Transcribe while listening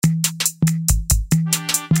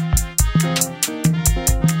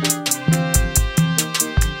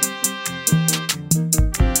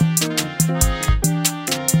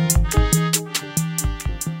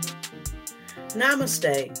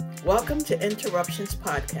Namaste. Welcome to Interruptions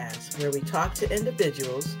Podcast, where we talk to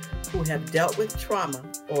individuals who have dealt with trauma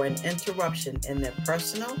or an interruption in their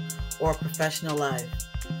personal or professional life.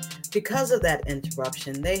 Because of that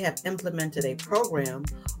interruption, they have implemented a program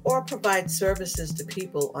or provide services to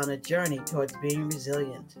people on a journey towards being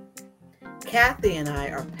resilient. Kathy and I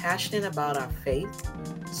are passionate about our faith,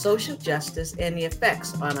 social justice, and the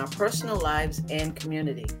effects on our personal lives and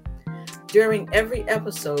community. During every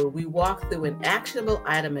episode, we walk through an actionable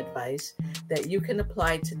item advice that you can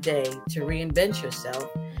apply today to reinvent yourself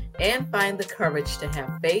and find the courage to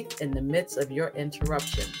have faith in the midst of your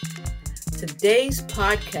interruption. Today's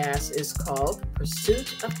podcast is called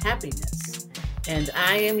Pursuit of Happiness, and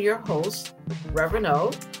I am your host, Reverend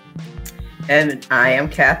O. And I am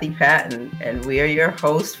Kathy Patton, and we are your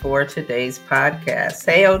hosts for today's podcast.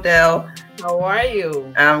 Hey, Odell. How are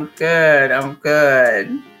you? I'm good.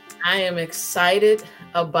 I am excited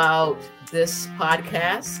about this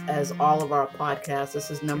podcast, as all of our podcasts.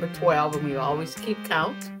 This is number 12, and we always keep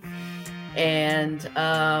count. And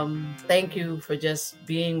thank you for just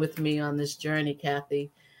being with me on this journey,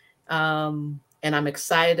 Kathy. And I'm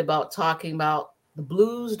excited about talking about the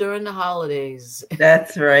blues during the holidays.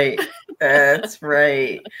 That's right. That's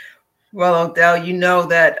right. Well, Odell, you know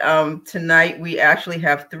that tonight we actually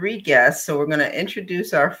have 3 guests. So we're going to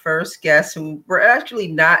introduce our first guest, who we're actually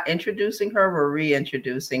not introducing her. We're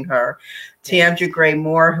reintroducing her, Tiandra Gray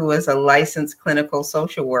Moore, who is a licensed clinical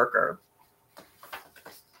social worker.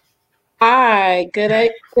 Hi,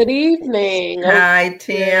 good evening. Hi,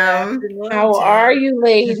 Tim. How are you,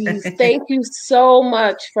 ladies? Thank you so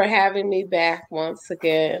much for having me back once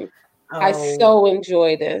again. I so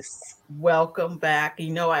enjoy this. Welcome back. You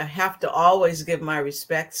know, I have to always give my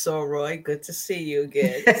respect. So, Roy, good to see you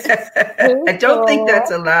again. I don't think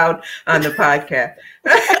that's allowed on the podcast.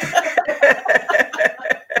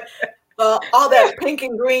 All that pink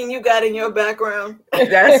and green you got in your background.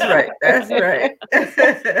 That's right.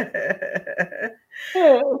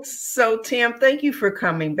 So, Tim, thank you for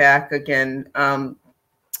coming back again.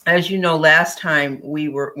 As you know, last time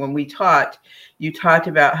when we talked, you talked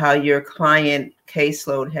about how your client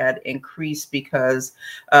caseload had increased because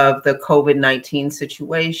of the COVID-19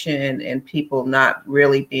 situation and people not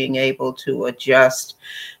really being able to adjust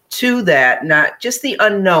to that, not just the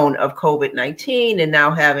unknown of COVID-19 and now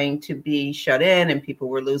having to be shut in and people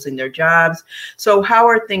were losing their jobs. So how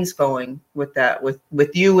are things going with that,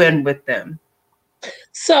 with you and with them?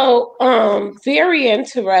 So very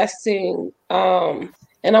interesting.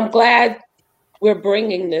 And I'm glad we're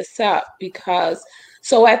bringing this up because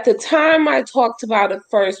so at the time I talked about it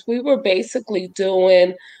first, we were basically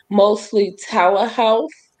doing mostly telehealth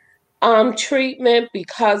treatment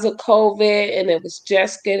because of COVID, and it was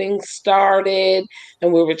just getting started,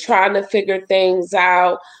 and we were trying to figure things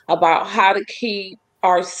out about how to keep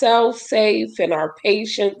ourselves safe and our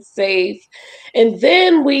patients safe. And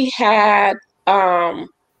then we had a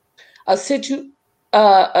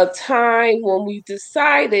time when we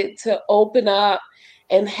decided to open up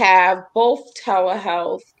and have both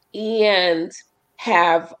telehealth and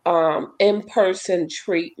have in-person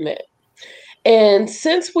treatment. And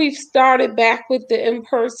since we've started back with the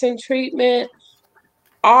in-person treatment,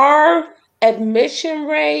 our admission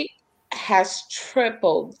rate has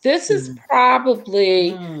tripled. This is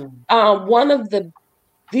probably one of the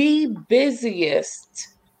busiest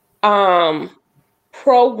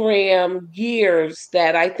program years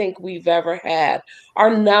that I think we've ever had.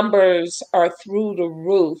 Our numbers are through the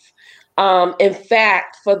roof. In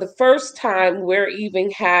fact, for the first time, we're even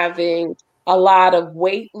having a lot of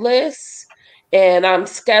wait lists, and I'm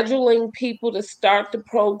scheduling people to start the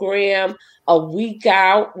program a week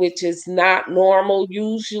out, which is not normal.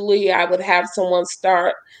 Usually I would have someone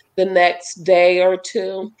start the next day or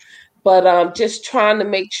two. But just trying to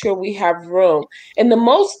make sure we have room. And the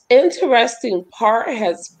most interesting part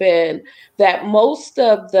has been that most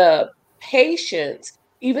of the patients,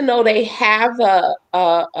 even though they have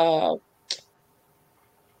a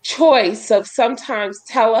choice of sometimes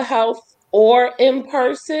telehealth or in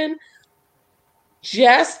person,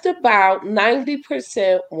 just about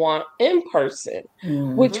 90% want in person,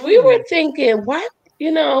 which we were thinking, what,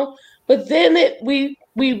 but then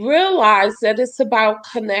we realized that it's about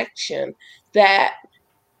connection, that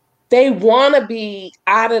they want to be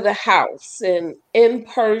out of the house and in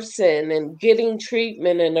person and getting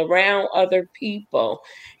treatment and around other people.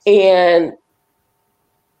 And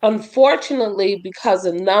unfortunately, because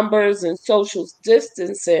of numbers and social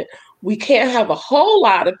distancing, we can't have a whole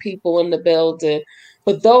lot of people in the building.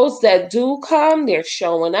 But those that do come, they're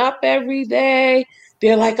showing up every day.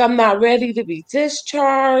 They're like, I'm not ready to be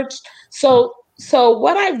discharged. So So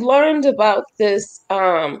what I've learned about this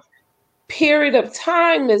period of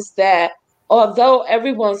time is that although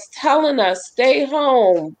everyone's telling us stay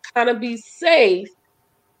home, kind of be safe,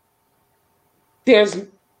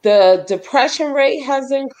 the depression rate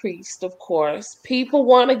has increased, of course. People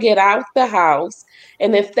want to get out the house.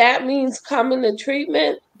 And if that means coming to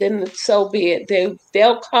treatment, then so be it.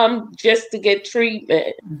 They'll come just to get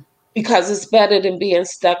treatment because it's better than being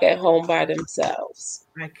stuck at home by themselves.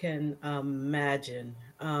 I can imagine.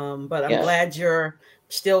 But I'm Yeah. glad you're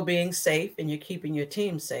still being safe and you're keeping your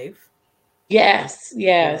team safe. Yes,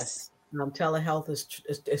 yes. Telehealth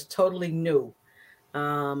is totally new.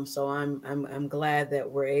 So I'm glad that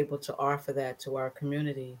we're able to offer that to our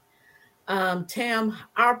community. Tam,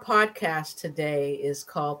 our podcast today is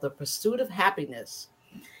called The Pursuit of Happiness.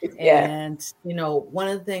 Yeah. And, one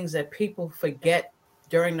of the things that people forget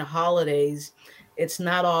during the holidays, it's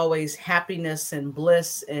not always happiness and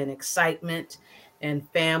bliss and excitement and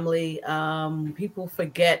family. People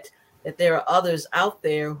forget that there are others out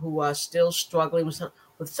there who are still struggling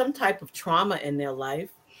with some type of trauma in their life.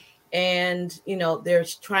 And, they're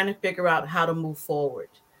trying to figure out how to move forward.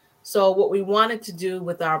 So what we wanted to do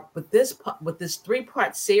with this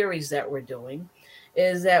 3-part series that we're doing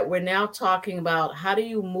is that we're now talking about how do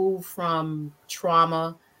you move from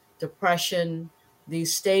trauma, depression,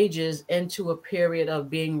 these stages into a period of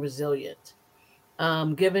being resilient,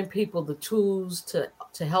 giving people the tools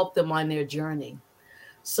to help them on their journey.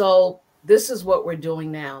 So this is what we're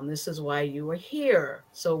doing now, and this is why you are here.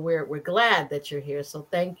 So we're glad that you're here. So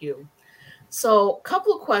thank you. So a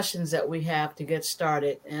couple of questions that we have to get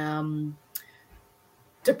started.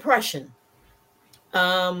 Depression.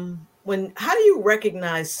 How do you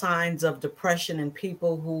recognize signs of depression in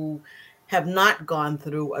people who have not gone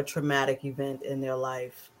through a traumatic event in their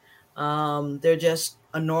life? They're just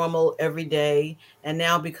a normal everyday. And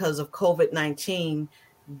now because of COVID-19,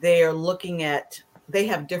 they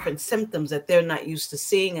have different symptoms that they're not used to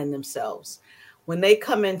seeing in themselves. When they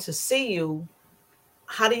come in to see you,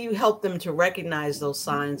 how do you help them to recognize those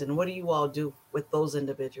signs? And what do you all do with those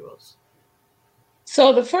individuals?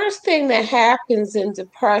 So the first thing that happens in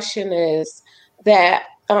depression is that,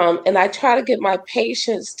 and I try to get my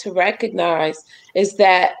patients to recognize, is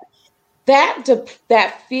that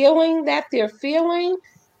feeling that they're feeling,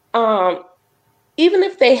 even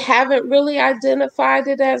if they haven't really identified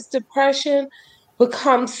it as depression,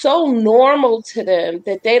 becomes so normal to them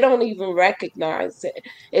that they don't even recognize it.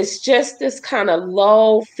 It's just this kind of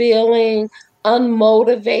low feeling,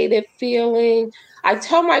 unmotivated feeling. I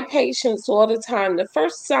tell my patients all the time, the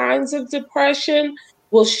first signs of depression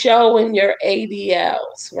will show in your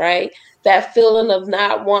ADLs, right? That feeling of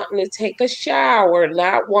not wanting to take a shower,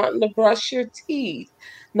 not wanting to brush your teeth,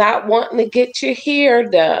 not wanting to get your hair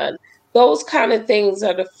done. Those kind of things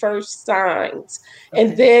are the first signs. Okay.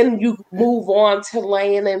 And then you move on to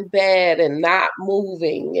laying in bed and not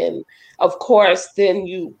moving. And of course, then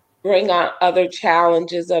you bring on other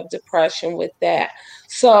challenges of depression with that.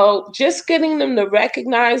 So just getting them to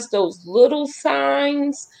recognize those little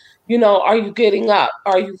signs, are you getting up?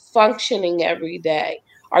 Are you functioning every day?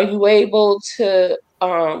 Are you able to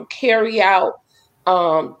carry out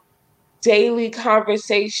daily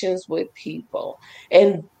conversations with people?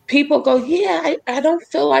 And people go, yeah, I don't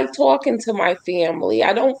feel like talking to my family.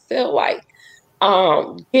 I don't feel like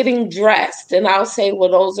getting dressed. And I'll say,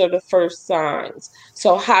 well, those are the first signs.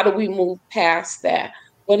 So how do we move past that?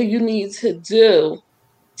 What do you need to do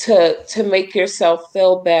to make yourself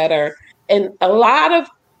feel better? And a lot of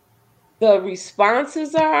the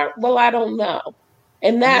responses are, well, I don't know.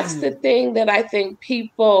 And that's the thing that I think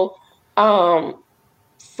people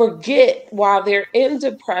forget while they're in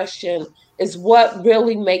depression, is what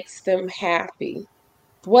really makes them happy.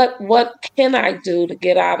 What can I do to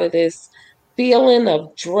get out of this feeling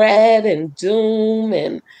of dread and doom,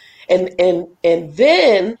 and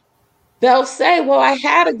then they'll say, well, I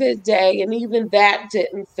had a good day, and even that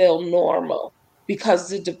didn't feel normal, because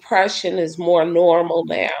the depression is more normal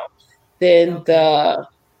now than the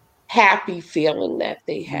happy feeling that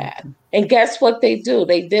they had. And guess what they do?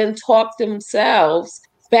 They then talk themselves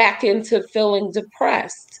back into feeling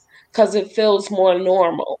depressed because it feels more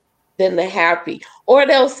normal than the happy. Or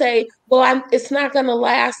they'll say, well, it's not going to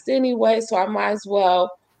last anyway, so I might as well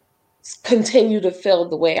continue to feel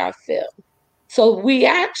the way I feel. So we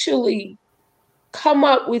actually come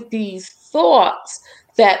up with these thoughts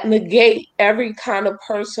that negate every kind of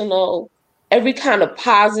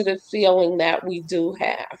positive feeling that we do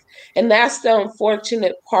have. And that's the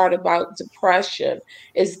unfortunate part about depression,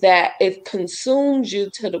 is that it consumes you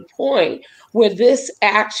to the point where this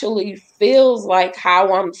actually feels like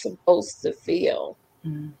how I'm supposed to feel.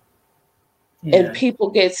 Mm-hmm. and people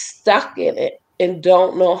get stuck in it and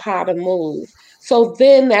don't know how to move. So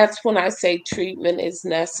then that's when I say treatment is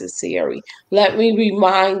necessary. Let me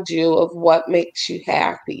remind you of what makes you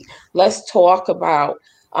happy. Let's talk about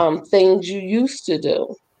things you used to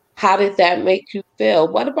do. How did that make you feel?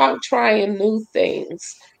 What about trying new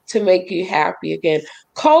things to make you happy again?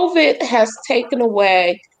 COVID has taken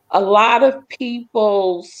away a lot of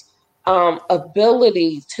people's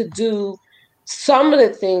ability to do some of the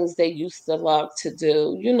things they used to love to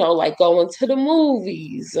do, like going to the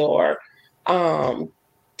movies or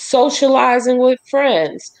socializing with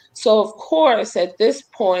friends. So, of course, at this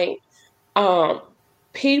point,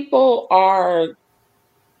 people are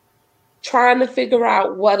trying to figure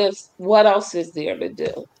out what else is there to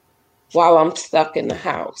do while I'm stuck in the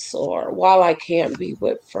house or while I can't be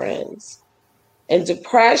with friends. And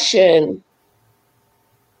depression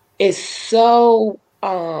is so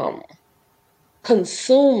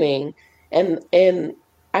consuming, and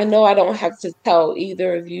I know I don't have to tell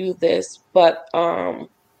either of you this, but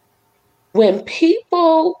when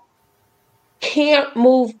people can't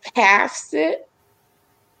move past it,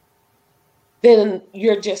 then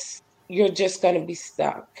you're just going to be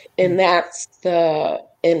stuck, and that's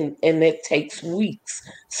and it takes weeks,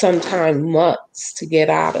 sometimes months, to get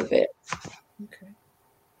out of it. Okay.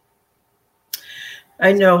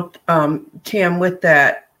 I know, Tam, with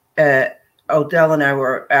that, Odell and I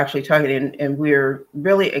were actually talking, and we're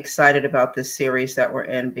really excited about this series that we're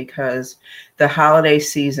in because the holiday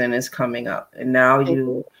season is coming up, and now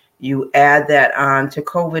you add that on to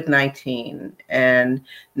COVID-19 and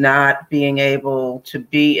not being able to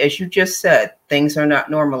be, as you just said, things are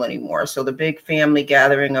not normal anymore. So the big family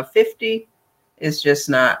gathering of 50 is just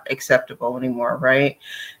not acceptable anymore, right?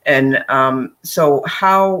 And so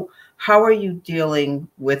how are you dealing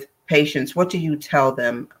with patients? What do you tell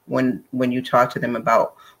them when you talk to them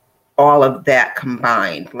about all of that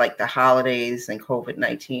combined, like the holidays and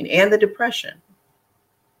COVID-19 and the depression?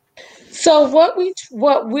 So what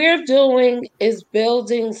we're doing is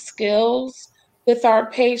building skills with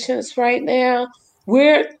our patients right now.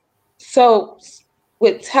 So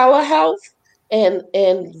with telehealth and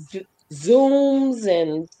Zooms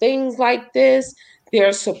and things like this, there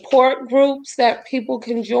are support groups that people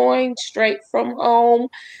can join straight from home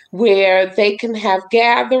where they can have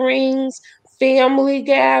gatherings, family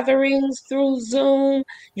gatherings through Zoom.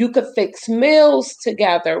 You could fix meals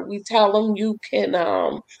together. We tell them you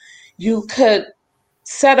could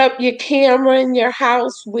set up your camera in your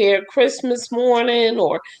house where Christmas morning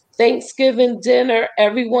or Thanksgiving dinner,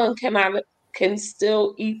 everyone can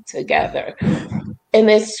still eat together. And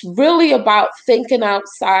it's really about thinking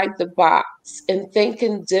outside the box and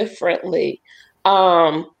thinking differently.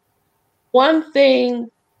 One thing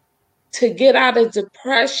to get out of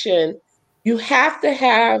depression, you have to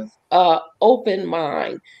have an open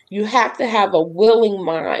mind. You have to have a willing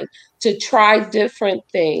mind to try different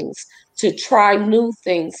things, to try new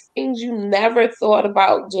things you never thought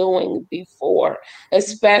about doing before,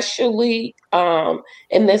 especially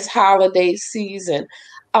in this holiday season.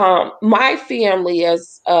 My family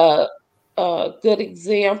is a good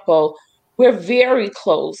example. We're very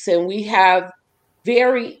close, and we have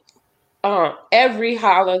every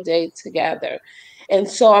holiday together. And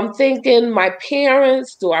so I'm thinking, my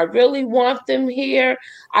parents, do I really want them here?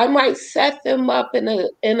 I might set them up in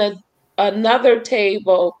another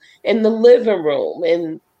table in the living room,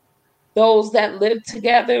 and those that live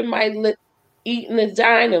together might eat in the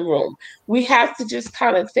dining room. We have to just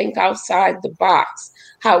kind of think outside the box,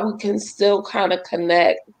 how we can still kind of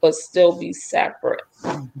connect, but still be separate.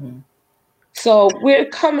 Mm-hmm. So we're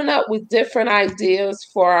coming up with different ideas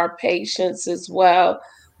for our patients as well.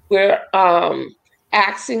 We're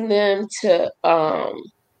asking them to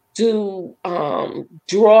do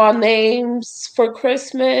draw names for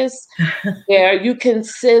Christmas, where you can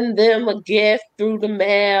send them a gift through the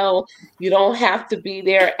mail. You don't have to be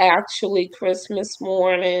there actually Christmas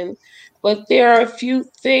morning. But there are a few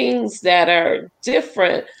things that are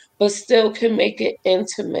different, but still can make it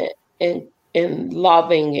intimate and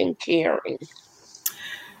loving and caring.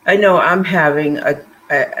 I know I'm having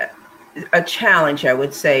a challenge, I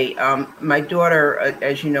would say. My daughter,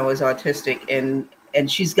 as you know, is autistic, and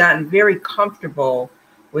she's gotten very comfortable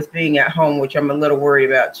with being at home, which I'm a little worried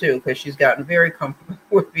about too, because she's gotten very comfortable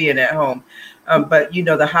with being at home. But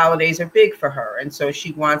the holidays are big for her, and so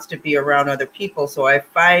she wants to be around other people. So I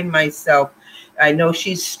find myself, I know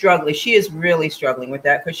she's struggling. She is really struggling with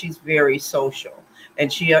that because she's very social.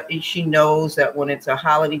 And she knows that when it's a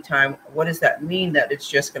holiday time, what does that mean? That it's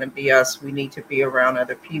just going to be us. We need to be around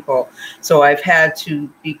other people. So I've had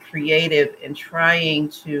to be creative in trying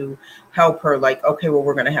to help her, like, okay, well,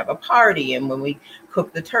 we're going to have a party, and when we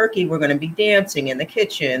cook the turkey, we're going to be dancing in the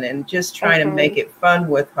kitchen, and just trying to make it fun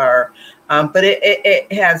with her. But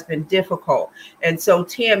it has been difficult. And so,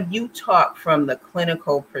 Tam, you talk from the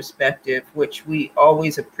clinical perspective, which we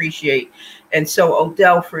always appreciate. And so,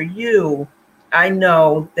 Odell, for you, I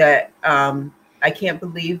know that I can't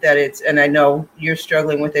believe that and I know you're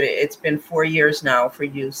struggling with it. It's been 4 years now for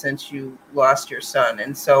you since you lost your son.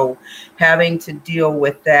 And so having to deal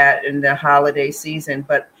with that in the holiday season.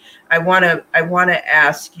 But I want to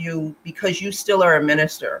ask you, because you still are a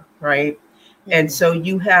minister, right? Mm-hmm. And so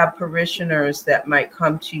you have parishioners that might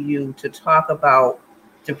come to you to talk about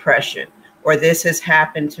depression, or this has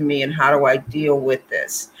happened to me and how do I deal with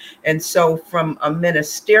this? And so from a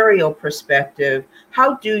ministerial perspective,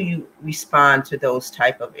 how do you respond to those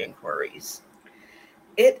type of inquiries?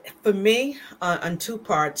 For me, on two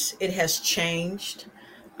parts, it has changed.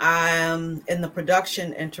 In the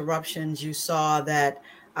production interruptions, you saw that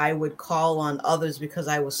I would call on others because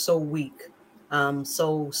I was so weak,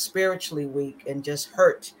 so spiritually weak and just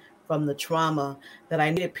hurt from the trauma that I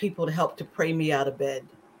needed people to help to pray me out of bed.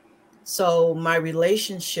 So my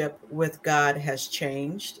relationship with God has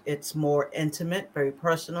changed. It's more intimate, very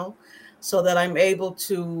personal, so that I'm able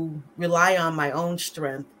to rely on my own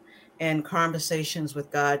strength and conversations with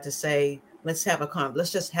God to say, let's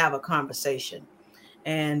just have a conversation,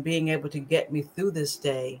 and being able to get me through this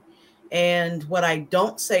day. And what I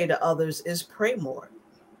don't say to others is pray more,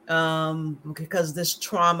 because this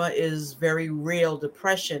trauma is very real.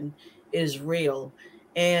 Depression is real.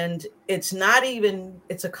 And it's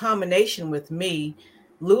a combination with me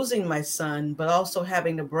losing my son, but also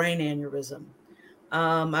having a brain aneurysm.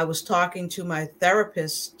 I was talking to my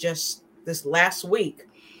therapist just this last week,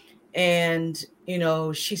 and,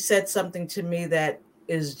 she said something to me that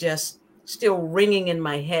is just still ringing in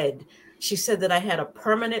my head. She said that I had a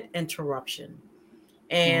permanent interruption,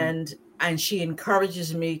 and she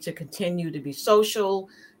encourages me to continue to be social,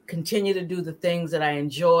 continue to do the things that I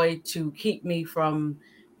enjoy to keep me from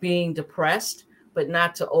being depressed, but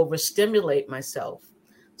not to overstimulate myself.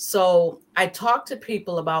 So I talk to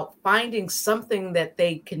people about finding something that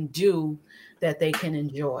they can do that they can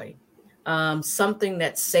enjoy, something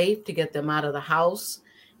that's safe to get them out of the house.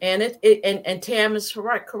 And and Tam is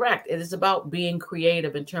correct. It is about being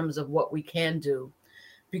creative in terms of what we can do,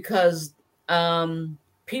 because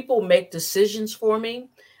people make decisions for me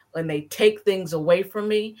and they take things away from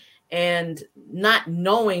me, and not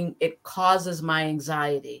knowing it causes my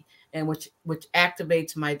anxiety, and which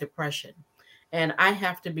activates my depression. And I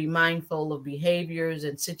have to be mindful of behaviors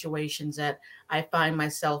and situations that I find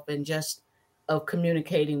myself in, just of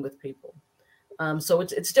communicating with people. So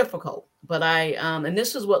it's difficult, but and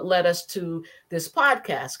this is what led us to this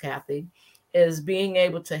podcast, Kathy, is being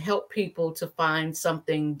able to help people to find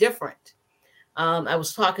something different. I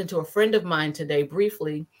was talking to a friend of mine today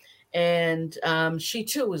briefly, and she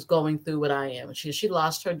too is going through what I am. She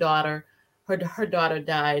lost her daughter. Her daughter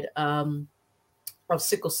died of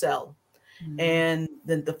sickle cell. Mm-hmm. And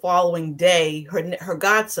then the following day, her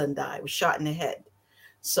godson died, was shot in the head.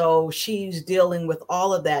 So she's dealing with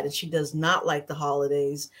all of that, and she does not like the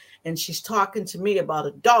holidays. And she's talking to me about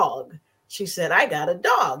a dog. She said, I got a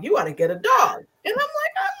dog. You ought to get a dog. And I'm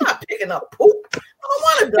like, I'm not picking up poop. I don't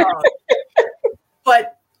want a dog.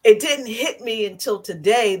 But it didn't hit me until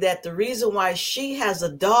today that the reason why she has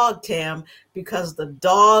a dog, Tam, because the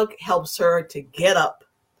dog helps her to get up.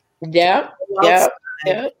 Yeah.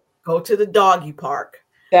 Go to the doggy park.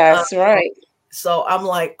 That's right. So I'm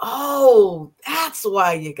like, oh, that's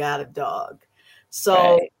why you got a dog.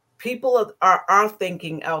 So right. People are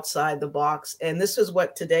thinking outside the box. And this is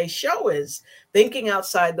what today's show is, thinking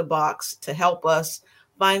outside the box to help us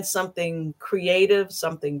find something creative,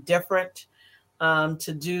 something different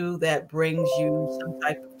to do that brings you some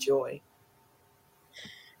type of joy.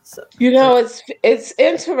 So, it's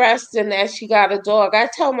interesting that she got a dog. I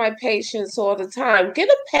tell my patients all the time, get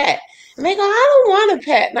a pet. And they go, I don't want a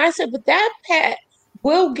pet. And I said, but that pet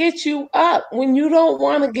will get you up when you don't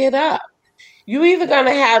want to get up. You're either going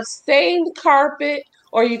to have stained carpet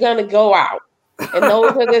or you're going to go out. And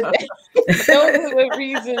those are the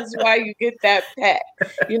reasons why you get that pet,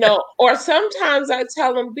 Or sometimes I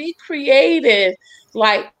tell them, be creative,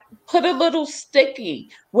 like put a little sticky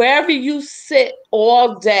wherever you sit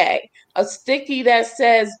all day, a sticky that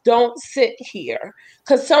says, don't sit here.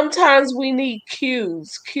 Because sometimes we need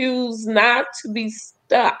cues not to be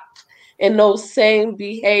stuck in those same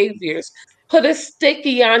behaviors. put a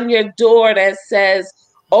sticky on your door that says,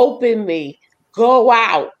 "Open me, go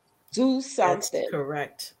out, do something." That's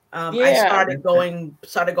correct. I Yeah. started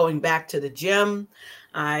going back to the gym.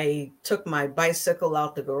 I took my bicycle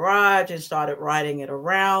out the garage and started riding it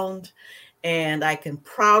around. And I can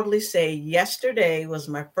proudly say yesterday was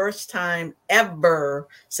my first time ever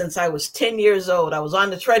since I was 10 years old. I was on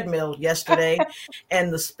the treadmill yesterday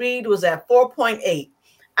and the speed was at 4.8.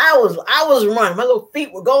 I was running. My little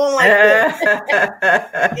feet were going like this,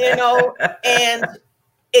 you know, and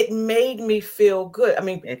it made me feel good. I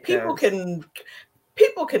mean, people can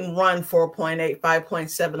run 4.8,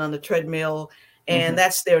 5.7 on the treadmill, and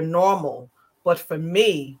that's their normal. But for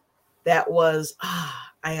me, that was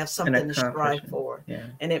I have something to strive for,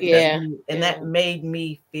 and that made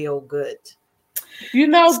me feel good. You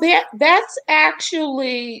know, that's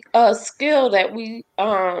actually a skill that we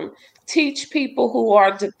teach people who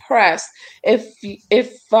are depressed. If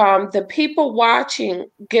the people watching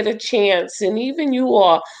get a chance, and even you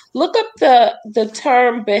all, look up the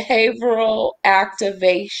term behavioral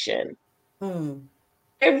activation.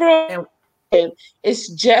 Behavioral is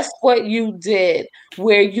just what you did,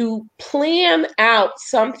 where you plan out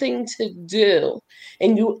something to do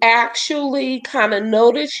and you actually kind of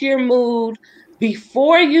notice your mood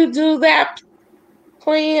before you do that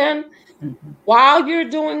plan, while you're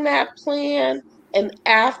doing that plan, and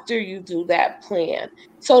after you do that plan,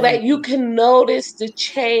 so that you can notice the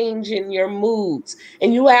change in your moods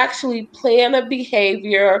and you actually plan a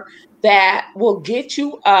behavior that will get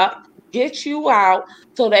you up, get you out,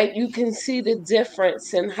 so that you can see the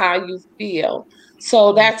difference in how you feel.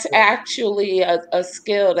 So that's actually a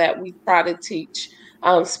skill that we try to teach,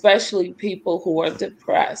 especially people who are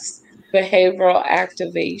depressed. Behavioral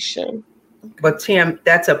activation. But Tim,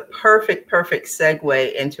 that's a perfect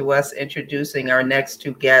segue into us introducing our next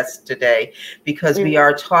two guests today, because we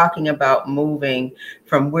are talking about moving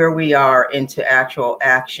from where we are into actual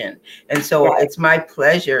action. And so it's my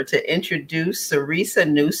pleasure to introduce Sarisa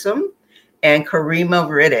Newsom and Karima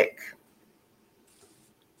Riddick.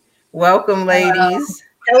 Welcome, ladies.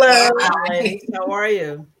 Hello. Hi, ladies. How are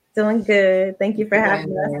you? Doing good. Thank you for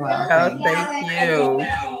having us. Well. Oh, thank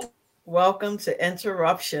you. Welcome to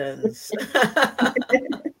Interruptions.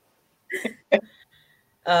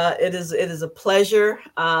 It is a pleasure.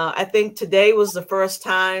 I think today was the first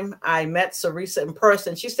time I met Sarisa in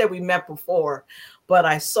person. She said we met before, but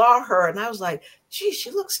I saw her and I was like, "Gee,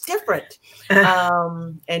 she looks different."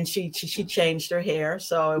 And she changed her hair,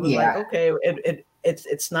 so it was like, okay,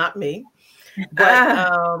 it's not me.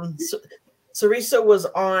 But Sarisa was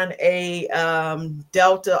on a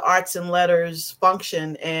Delta Arts and Letters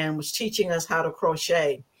function and was teaching us how to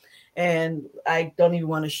crochet. And I don't even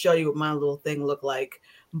want to show you what my little thing looked like,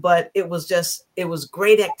 but it was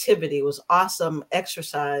great activity. It was awesome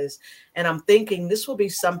exercise. And I'm thinking this will be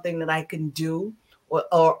something that I can do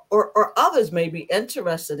or others may be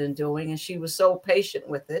interested in doing. And she was so patient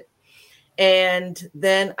with it. And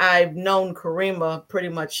then I've known Karima pretty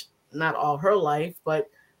much not all her life, but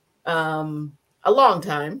a long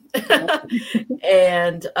time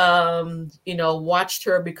and watched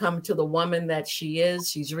her become to the woman that she is.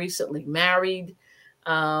 She's recently married.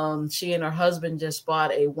 She and her husband just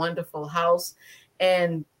bought a wonderful house,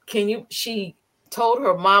 and she told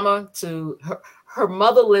her mama her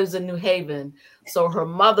mother lives in New Haven, so her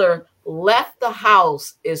mother left the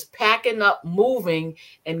house, is packing up, moving,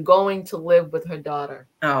 and going to live with her daughter.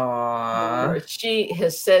 She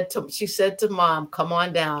said to mom, "Come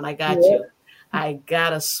on down. I got you. I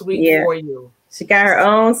got a suite for you." She got her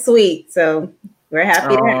own suite, so we're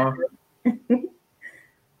happy to have her.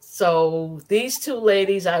 So these two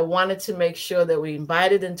ladies, I wanted to make sure that we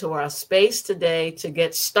invited into our space today to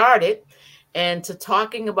get started and to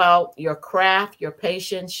talking about your craft, your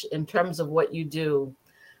patience in terms of what you do.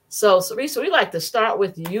 So, Sarisa, we'd like to start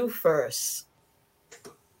with you first.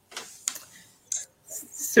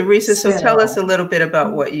 Sarisa, so tell us a little bit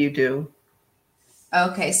about what you do.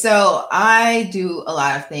 Okay, so I do a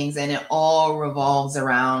lot of things, and it all revolves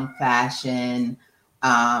around fashion.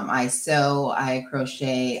 I sew, I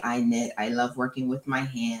crochet, I knit. I love working with my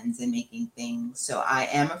hands and making things. So I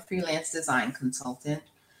am a freelance design consultant.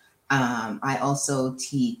 I also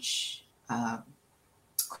teach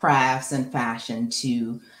crafts and fashion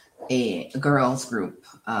to a girls group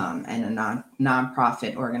and a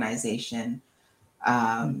nonprofit organization.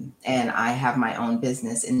 And I have my own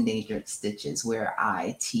business, Endangered Stitches, where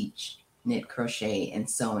I teach knit, crochet, and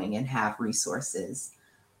sewing and have resources.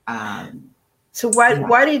 So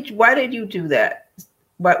why did you do that?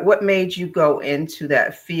 what made you go into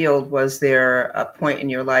that field? Was there a point in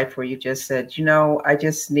your life where you just said, you know, I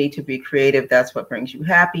just need to be creative, that's what brings you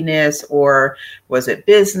happiness? Or was it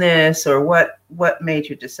business? Or what made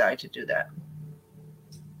you decide to do that?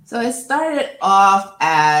 So it started off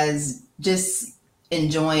as just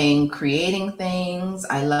enjoying creating things.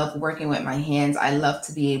 I love working with my hands. I love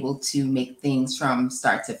to be able to make things from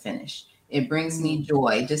start to finish. It brings me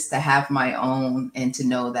joy just to have my own and to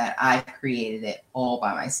know that I created it all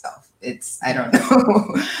by myself. I don't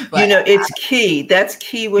know. But it's key. That's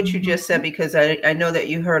key what you just said, because I know that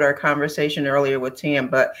you heard our conversation earlier with Tam,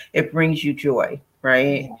 but it brings you joy,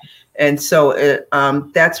 right? Yeah. And so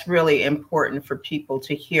that's really important for people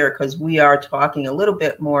to hear, because we are talking a little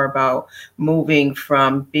bit more about moving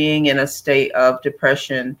from being in a state of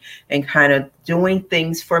depression and kind of doing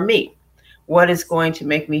things for me. What is going to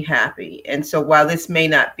make me happy? And so while this may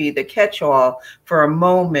not be the catch-all, for a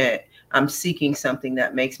moment, I'm seeking something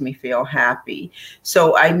that makes me feel happy.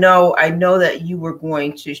 So I know that you were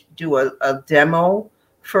going to do a demo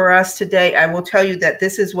for us today. I will tell you that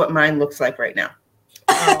this is what mine looks like right now.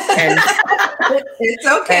 And it's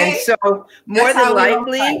okay. And so more than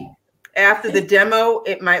likely, after the demo,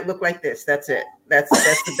 it might look like this. That's it. That's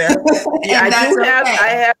the best. Yeah,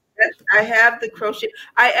 I have the crochet.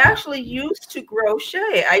 I actually used to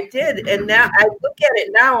crochet. I did. And now I look at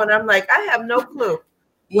it now and I'm like, I have no clue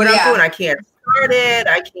what I'm doing. I can't start it.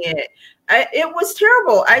 I can't. It was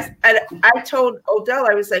terrible. I told Odell,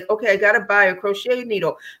 I was like, okay, I got to buy a crochet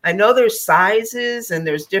needle. I know there's sizes and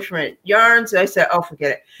there's different yarns. I said, oh,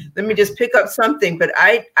 forget it. Let me just pick up something. But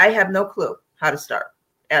I have no clue how to start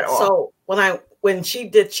at all. So when she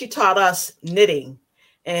taught us knitting,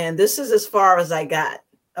 and this is as far as I got.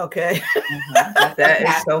 Okay. That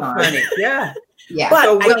is so funny. Yeah. Yeah. But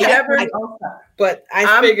so whichever, I'm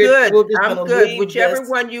good. I'm good. Whichever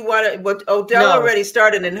one you want to. Odell already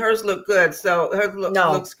started, and hers look good. So hers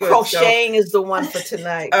looks good. Crocheting is the one for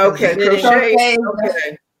tonight. Okay, crochet.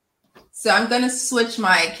 Okay. So I'm going to switch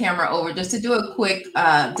my camera over just to do a quick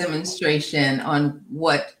demonstration on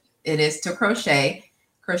what it is to crochet.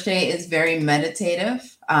 Crochet is very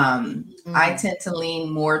meditative. I tend to lean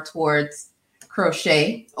more towards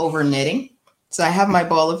crochet over knitting. So I have my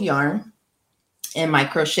ball of yarn and my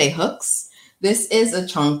crochet hooks. This is a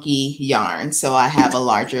chunky yarn, so I have a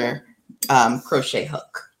larger crochet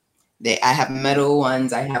hook. I have metal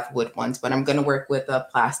ones, I have wood ones, but I'm going to work with a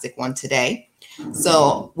plastic one today.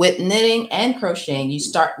 So with knitting and crocheting, you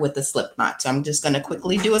start with a slip knot. So I'm just going to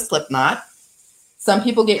quickly do a slip knot. Some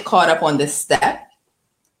people get caught up on this step,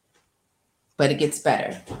 but it gets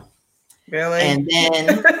better. Really? And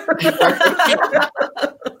then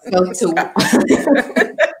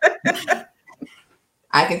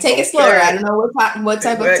I can take it slower. I don't know what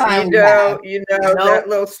type of time that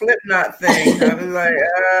little slip knot thing.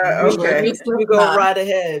 I was like, okay. We go right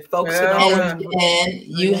ahead, folks. And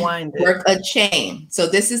you work a chain. So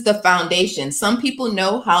this is the foundation. Some people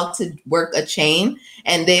know how to work a chain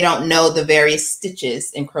and they don't know the various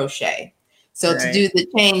stitches in crochet. So to do the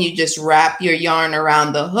chain, you just wrap your yarn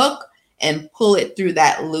around the hook and pull it through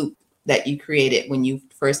that loop that you created when you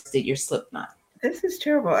first did your slip knot. This is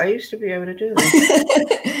terrible. I used to be able to do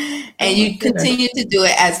this. And you continue to do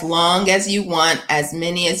it as long as you want, as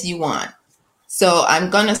many as you want. So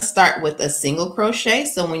I'm going to start with a single crochet.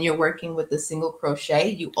 So when you're working with a single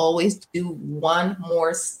crochet, you always do one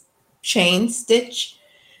more chain stitch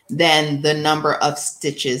than the number of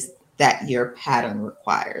stitches that your pattern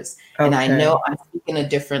requires. Okay. And I know I'm speaking a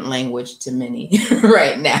different language to many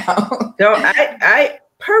right now. No, I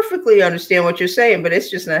perfectly understand what you're saying, but it's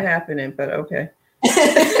just not happening, but okay.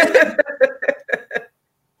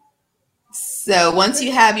 So once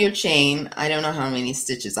you have your chain, I don't know how many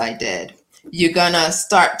stitches I did. You're going to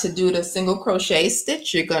start to do the single crochet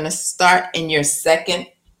stitch. You're going to start in your second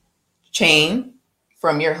chain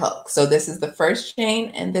from your hook. So this is the first chain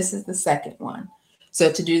and this is the second one. So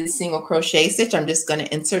to do the single crochet stitch, I'm just going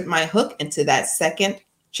to insert my hook into that second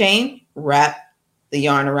chain, wrap the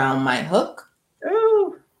yarn around my hook,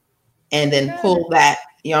 and then pull that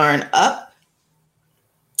yarn up.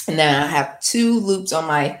 And then I have 2 loops on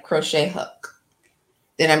my crochet hook.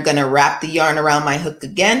 Then I'm going to wrap the yarn around my hook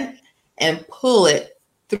again and pull it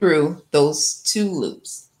through those 2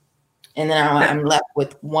 loops. And then I'm left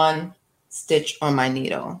with 1 stitch on my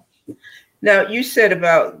needle. Now you said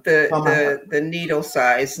about the needle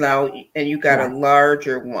size now, and you got a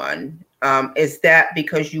larger one. Is that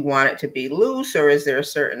because you want it to be loose, or is there a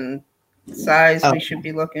certain size we should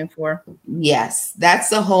be looking for? Yes, that's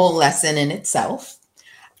the whole lesson in itself.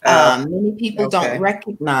 Many people don't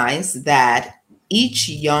recognize that each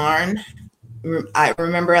yarn I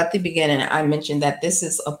remember at the beginning, I mentioned that this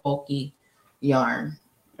is a bulky yarn.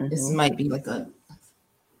 This might be like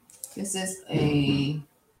this is a,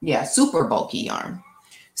 super bulky yarn.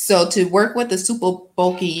 So to work with the super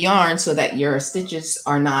bulky yarn so that your stitches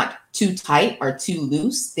are not too tight or too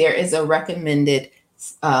loose, there is a recommended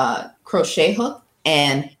crochet hook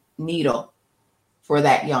and needle for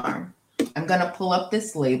that yarn. I'm going to pull up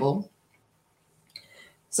this label.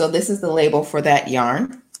 So this is the label for that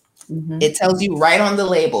yarn. It tells you right on the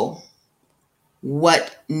label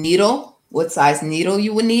what size needle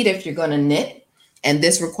you would need if you're going to knit. And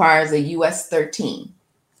this requires a US 13.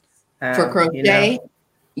 For crochet,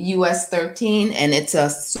 US 13, and it's a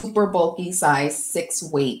super bulky size 6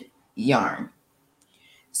 weight yarn.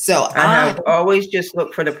 So I always just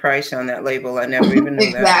look for the price on that label. I never even knew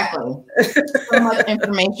exactly. So much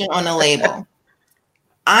information on the label.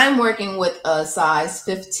 I'm working with a size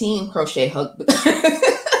 15 crochet hook.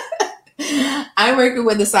 I'm working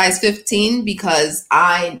with a size 15 because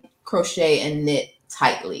I crochet and knit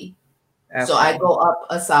tightly. Okay. So I go up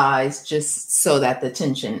a size just so that the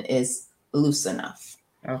tension is loose enough.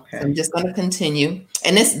 Okay. So I'm just going to continue.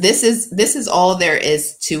 And this is all there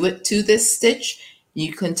is to it, to this stitch.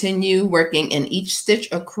 You continue working in each stitch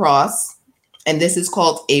across, and this is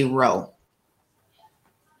called a row.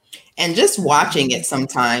 And just watching it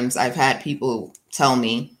sometimes, I've had people tell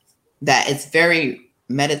me that it's very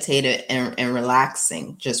meditative and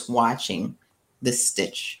relaxing just watching the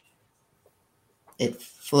stitch. It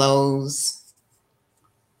flows,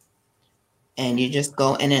 and you just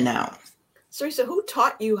go in and out. Teresa, who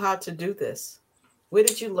taught you how to do this? Where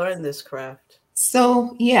did you learn this craft?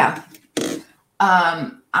 So,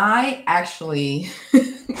 I actually,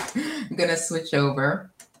 I'm going to switch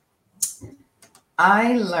over.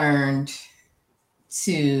 I learned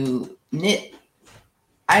to knit.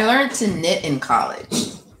 I learned to knit in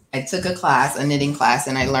college. I took a knitting class,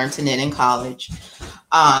 and I learned to knit in college.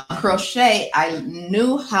 Crochet, I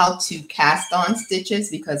knew how to cast on stitches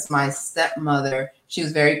because my stepmother, she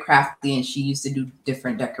was very crafty and she used to do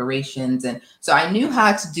different decorations. And so I knew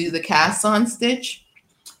how to do the cast on stitch,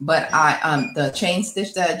 but the chain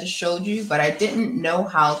stitch that I just showed you, but I didn't know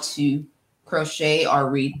how to crochet or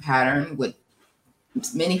read pattern. With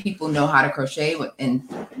many people know how to crochet and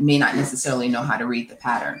may not necessarily know how to read the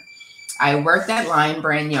pattern. I worked at Lion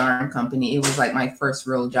Brand Yarn Company. It was like my first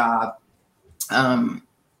real job,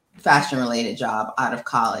 fashion related job out of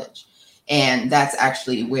college. And that's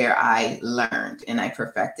actually where I learned and I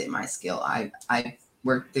perfected my skill. I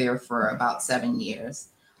worked there for about 7 years,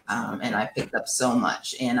 and I picked up so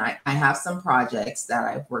much. And I have some projects that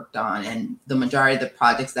I've worked on, and the majority of the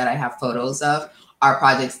projects that I have photos of are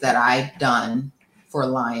projects that I've done for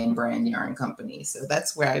Lion Brand Yarn Company. So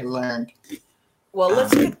that's where I learned. Well,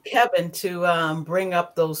 let's get Kevin to bring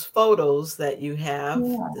up those photos that you have,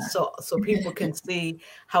 so people can see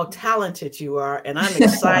how talented you are. And I'm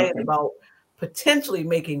excited about potentially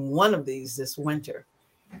making one of these this winter.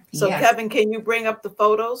 So Kevin, can you bring up the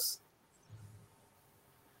photos?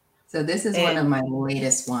 So this is one of my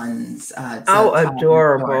latest ones. Oh,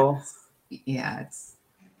 adorable. Yeah,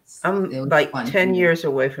 I'm like 10 years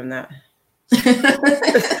away from that.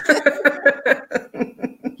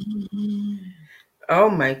 Oh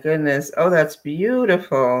my goodness. Oh, that's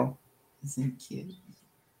beautiful. Isn't it cute?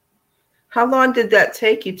 How long did that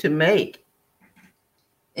take you to make?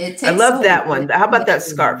 I love that one. How about that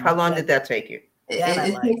scarf? How long did that take you?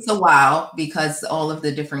 It takes a while because all of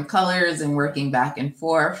the different colors and working back and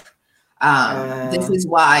forth. This is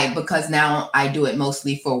why, because now I do it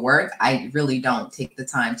mostly for work, I really don't take the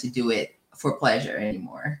time to do it for pleasure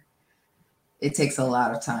anymore. It takes a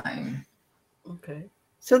lot of time. Okay.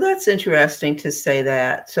 So that's interesting to say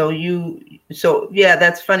that. So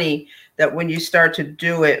that's funny that when you start to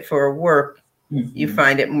do it for work, you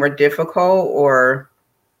find it more difficult, or?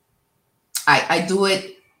 I do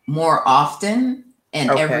it more often,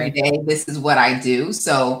 and every day this is what I do.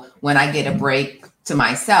 So when I get a break to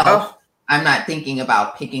myself, I'm not thinking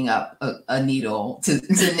about picking up a needle to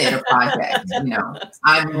knit a project.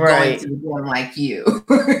 I'm going to do them like you.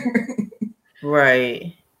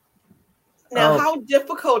 Right. Now, how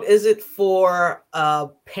difficult is it for a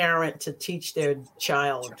parent to teach their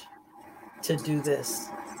child to do this?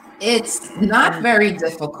 It's not very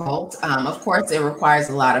difficult. Of course, it requires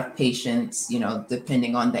a lot of patience,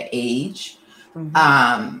 depending on the age.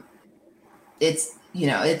 It's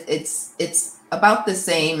about the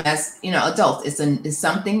same as, adults. It's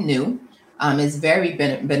something new. It's very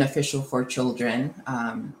beneficial for children.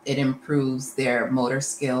 It improves their motor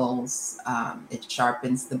skills. It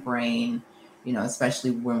sharpens the brain,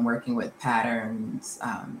 especially when working with patterns.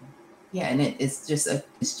 Yeah, and it's just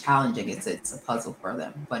it's challenging. It's a puzzle for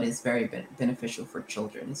them, but it's very beneficial for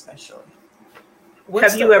children, especially.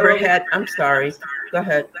 Have you ever had? I'm sorry. Go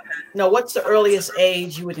ahead. No, what's the earliest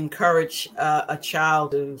age you would encourage a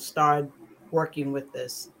child to start working with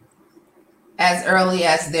this? As early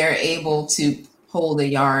as they're able to hold a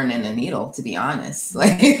yarn and a needle, to be honest,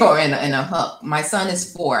 like, or in a hook. My son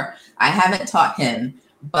is 4. I haven't taught him,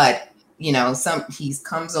 but you know, he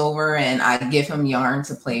comes over and I give him yarn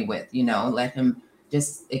to play with, you know, let him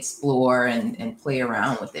just explore and play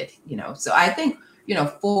around with it, you know. So I think, you know,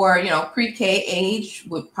 for, you know, pre-K age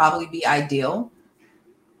would probably be ideal.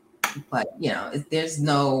 But, you know, it's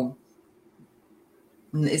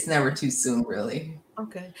never too soon, really.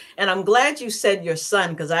 Okay. And I'm glad you said your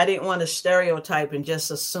son, because I didn't want to stereotype and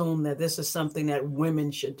just assume that this is something that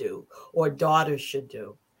women should do or daughters should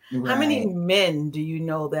do. Right. How many men do you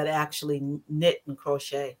know that actually knit and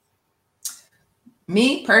crochet?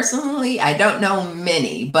 Me personally, I don't know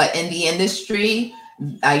many, but in the industry,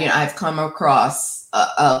 you know, I've come across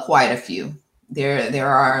quite a few. There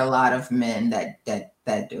are a lot of men that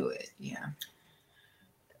do it. Yeah.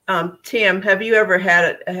 Tam, have you ever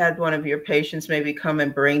had one of your patients maybe come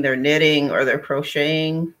and bring their knitting or their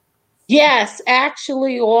crocheting? Yes,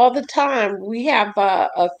 actually, all the time. We have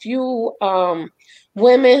a few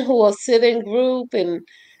women who will sit in group and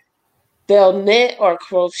they'll knit or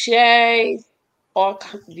crochet.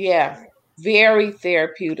 Very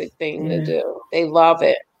therapeutic thing to do. They love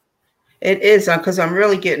it. It is, because I'm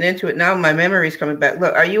really getting into it now. My memory's coming back.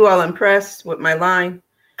 Look, are you all impressed with my line?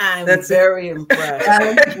 That's very impressed.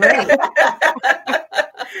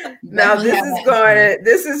 Now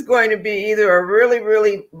this is going to be either a really,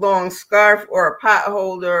 really long scarf or a pot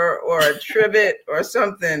holder or a trivet or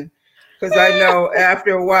something. Because I know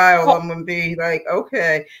after a while I'm gonna be like,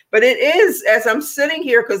 okay. But it is, as I'm sitting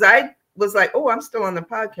here, because I was like, oh, I'm still on the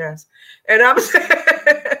podcast, and I'm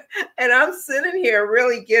sitting here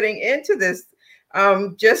really getting into this.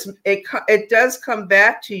 It does come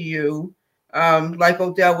back to you. Like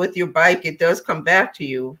Odell with your bike, it does come back to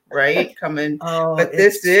you, right? But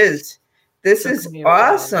this is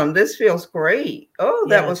awesome. This feels great. Oh,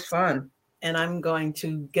 that was fun. And I'm going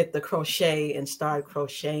to get the crochet and start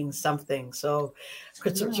crocheting something. So,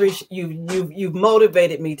 Patricia, you've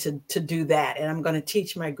motivated me to do that, and I'm going to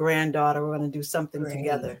teach my granddaughter. We're going to do something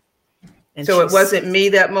together. And so it wasn't me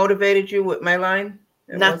that motivated you with my line?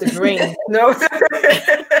 Not the green. No.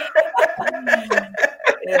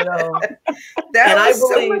 You know, and I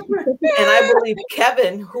believe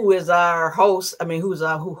Kevin, who is our host,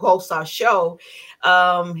 who hosts our show,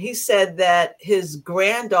 he said that his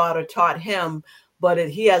granddaughter taught him, but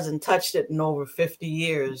he hasn't touched it in over 50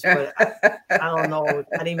 years. But I don't know. I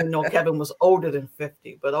didn't even know Kevin was older than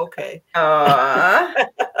 50, but okay.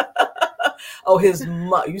 Oh,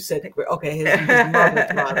 you said, okay, his mother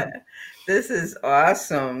taught him. This is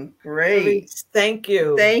awesome. Great. Thank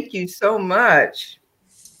you. Thank you so much.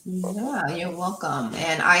 Yeah, you're welcome.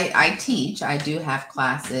 And I teach. I do have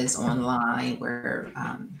classes online where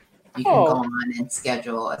you can go on and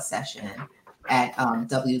schedule a session at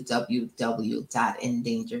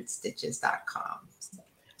www.endangeredstitches.com.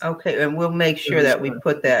 Okay, and we'll make sure that we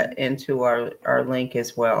put that into our link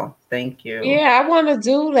as well. Thank you. Yeah, I want to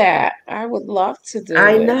do that. I would love to do it.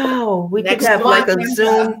 I know. We could have like a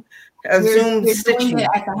Zoom stitching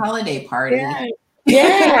at the holiday party.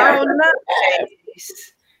 Yeah. Oh,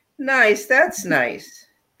 nice. Nice. That's nice.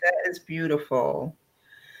 That is beautiful.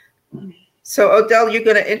 So, Odell, you're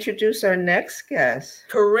going to introduce our next guest.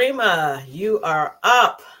 Karima, you are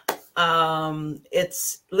up.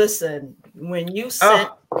 Listen, when you sent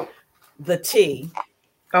the tea.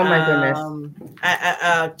 Oh my goodness.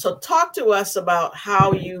 So talk to us about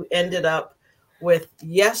how you ended up with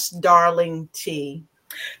Yes Darling Tea.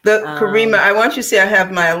 Karima, I want you to see I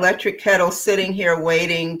have my electric kettle sitting here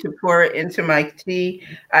waiting to pour it into my tea.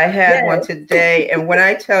 I had one today, and when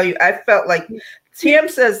I tell you, I felt like Tam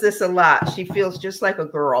says this a lot. She feels just like a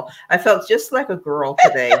girl. I felt just like a girl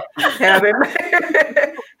today, having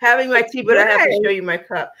my tea. But I have to show you my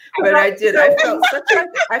cup. But I did. I felt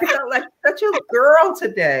like such a girl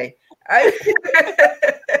today.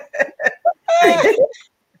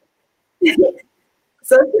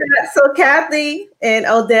 So Kathy and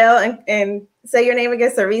Odell and say your name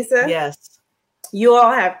again, Sarisa. Yes. You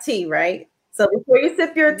all have tea, right? So before you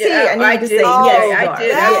sip your tea, I need to say yes. I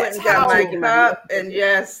did. I went and got my cup, and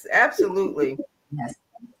yes, absolutely. Yes.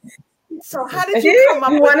 So how did you come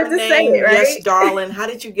up with the name, say it, right? Yes Darling? How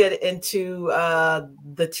did you get into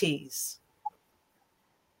the teas?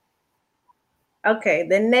 Okay,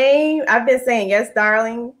 the name, I've been saying Yes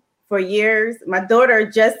Darling for years. My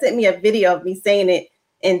daughter just sent me a video of me saying it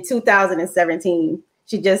in 2017.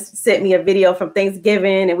 She just sent me a video from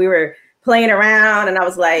Thanksgiving, and we were playing around, and I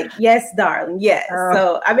was like, yes, darling, yes.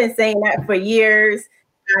 So I've been saying that for years.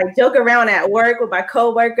 I joke around at work with my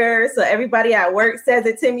coworkers, so everybody at work says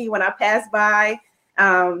it to me when I pass by.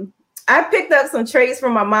 I picked up some traits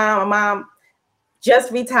from my mom. My mom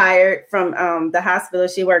just retired from the hospital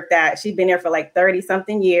she worked at. She'd been there for like 30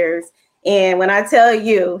 something years. And when I tell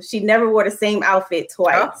you, she never wore the same outfit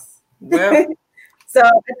twice. Oh, well. So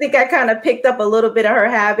I think I kind of picked up a little bit of her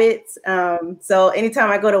habits. So anytime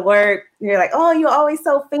I go to work, you're like, oh, you're always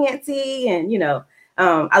so fancy. And, you know,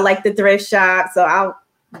 I like the thrift shop. So I'll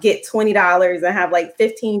get $20 and have like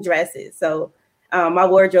 15 dresses. So my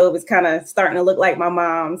wardrobe is kind of starting to look like my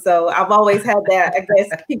mom. So I've always had that. I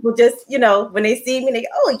guess people just, you know, when they see me, they go,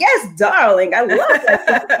 oh, yes, darling. I love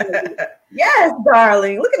that. Yes,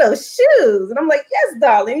 darling. Look at those shoes. And I'm like, yes,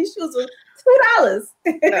 darling. These shoes were $2.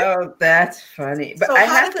 Oh, that's funny. But So I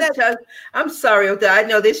how have did to that- tell you, I'm sorry, Odell. I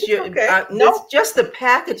know this year, Okay. no, just the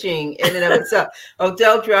packaging in and of itself.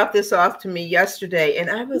 Odell dropped this off to me yesterday, and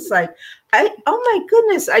I was like, oh my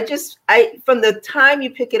goodness, from the time you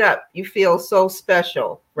pick it up, you feel so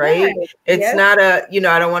special, right? Right. It's Yes. not I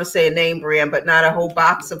don't want to say a name brand, but not a whole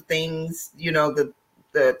box of things,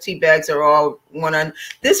 the tea bags are all one on.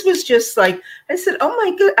 This was just like, I said, oh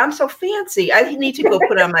my God, I'm so fancy. I need to go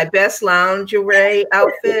put on my best lingerie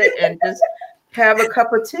outfit and just have a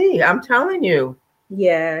cup of tea. I'm telling you.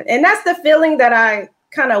 Yeah. And that's the feeling that I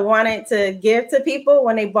kind of wanted to give to people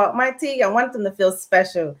when they bought my tea. I want them to feel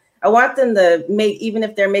special. I want them to make, even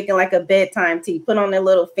if they're making like a bedtime tea, put on their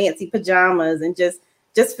little fancy pajamas and just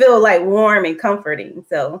feel like warm and comforting.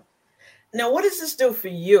 So Now, what does this do for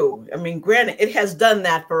you? I mean, granted, it has done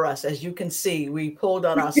that for us. As you can see, we pulled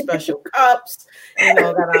out our special cups,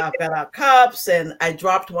 got our cups, and I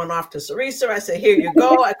dropped one off to Sarisa. I said, here you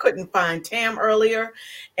go. I couldn't find Tam earlier.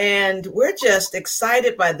 And we're just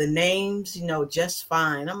excited by the names, just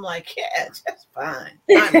fine. I'm like, yeah, just fine.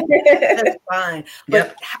 Just fine.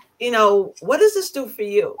 But, what does this do for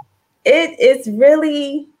you? It's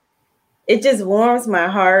really... It just warms my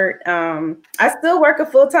heart. I still work a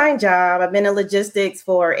full-time job. I've been in logistics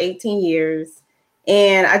for 18 years.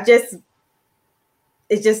 And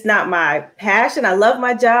it's just not my passion. I love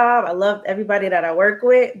my job. I love everybody that I work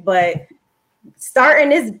with. But starting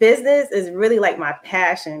this business is really like my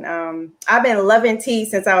passion. I've been loving tea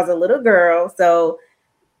since I was a little girl. So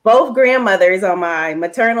both grandmothers on my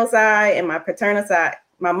maternal side and my paternal side,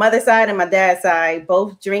 my mother's side and my dad's side,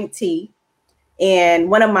 both drink tea. And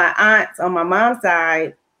one of my aunts on my mom's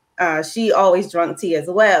side, she always drank tea as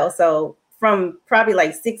well. So from probably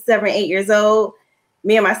like 6, 7, 8 years old,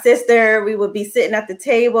 me and my sister, we would be sitting at the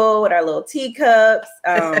table with our little teacups.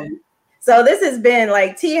 So this has been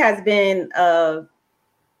like, tea has been a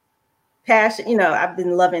passion. I've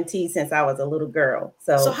been loving tea since I was a little girl.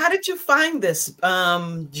 So how did you find this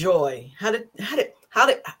joy? How did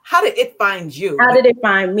it find you? How did it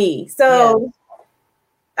find me? So. Yeah.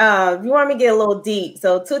 If you want me to get a little deep,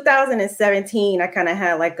 so 2017, I kind of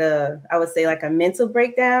had I would say a mental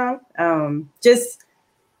breakdown. Just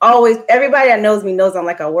always, everybody that knows me knows I'm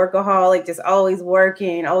like a workaholic, just always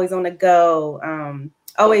working, always on the go,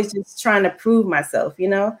 always just trying to prove myself,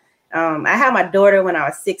 I had my daughter when I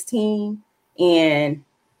was 16, and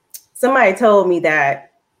somebody told me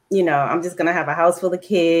that, I'm just going to have a house full of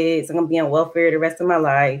kids. I'm going to be on welfare the rest of my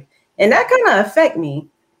life. And that kind of affected me.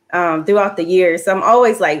 Throughout the years. So I'm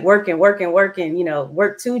always like working, work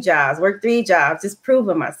 2 jobs, work 3 jobs, just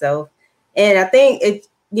proving myself. And I think it,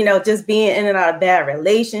 just being in and out of bad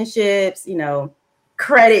relationships,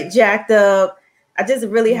 credit jacked up. I just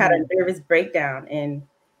really had a nervous breakdown, and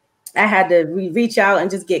I had to reach out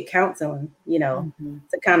and just get counseling,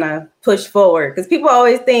 to kind of push forward. Because people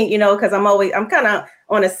always think, because I'm kind of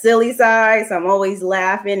on a silly side. So I'm always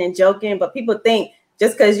laughing and joking, but people think,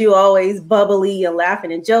 just because you always bubbly and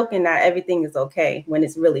laughing and joking, not everything is okay, when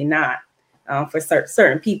it's really not for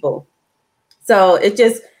certain people. So I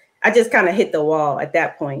just kind of hit the wall at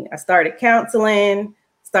that point. I started counseling,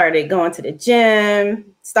 started going to the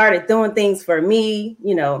gym, started doing things for me.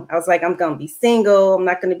 I was like, I'm going to be single. I'm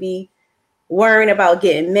not going to be worrying about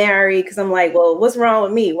getting married, because I'm like, well, what's wrong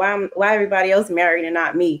with me? Why everybody else married and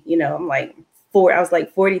not me? I'm like, I was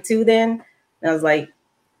like 42 then. And I was like,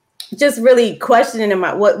 just really questioning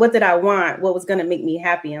what did I want? What was going to make me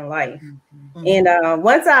happy in life? Mm-hmm. And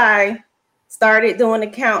once I started doing the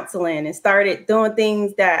counseling and started doing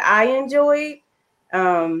things that I enjoyed,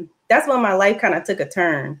 that's when my life kind of took a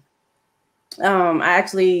turn. I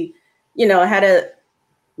actually, had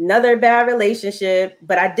another bad relationship,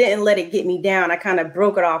 but I didn't let it get me down. I kind of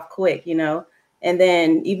broke it off quick, And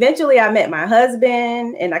then eventually I met my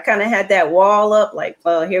husband, and I kind of had that wall up, like,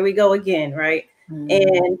 well, here we go again, right?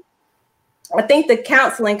 And I think the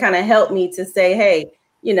counseling kind of helped me to say, hey,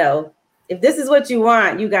 you know, if this is what you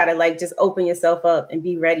want, you got to like just open yourself up and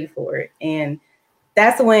be ready for it. And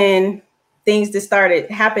that's when things just started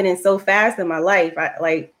happening so fast in my life.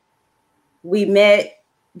 We met,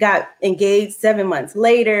 got engaged 7 months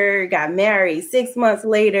later, got married 6 months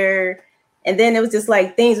later. And then it was just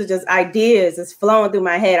like things were just ideas just flowing through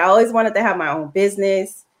my head. I always wanted to have my own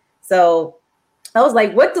business. So I was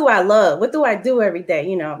like, what do I love? What do I do every day?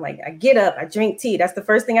 You know, like I get up, I drink tea. That's the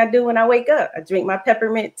first thing I do when I wake up. I drink my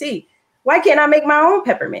peppermint tea. Why can't I make my own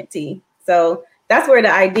peppermint tea? So that's where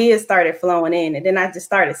the ideas started flowing in. And then I just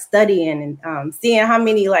started studying and seeing how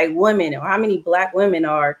many like women or how many Black women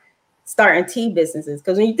are starting tea businesses.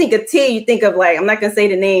 Because when you think of tea, you think of like, I'm not going to say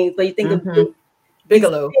the names, but you think of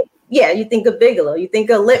Bigelow. Yeah, you think of Bigelow, you think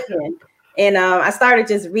of Lipton. And I started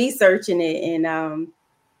just researching it. And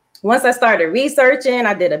once I started researching,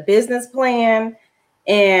 I did a business plan.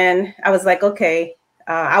 And I was like, okay,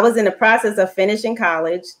 I was in the process of finishing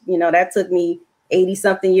college. You know, that took me 80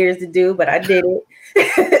 something years to do, but I did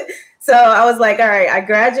it. So I was like, all right, I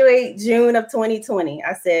graduate June of 2020.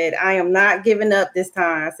 I said, I am not giving up this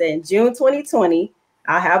time. I said, in June 2020,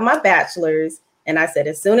 I'll have my bachelor's. And I said,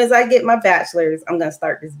 as soon as I get my bachelor's, I'm going to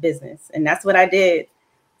start this business. And that's what I did.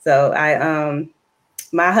 So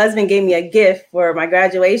my husband gave me a gift for my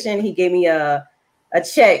graduation. He gave me a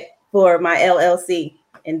check for my LLC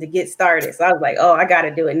and to get started. So I was like, oh, I got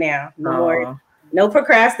to do it now. No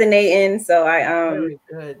procrastinating. So Very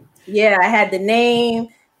good. Yeah, I had the name.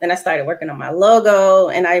 Then I started working on my logo,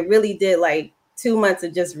 and I really did like 2 months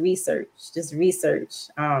of just research.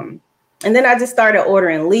 And then I just started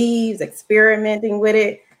ordering leaves, experimenting with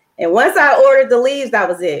it. And once I ordered the leaves, that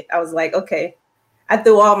was it. I was like, okay. I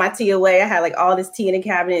threw all my tea away. I had like all this tea in the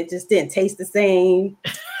cabinet. It just didn't taste the same.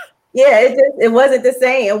 Yeah, it wasn't the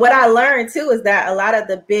same. And what I learned too is that a lot of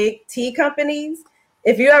the big tea companies,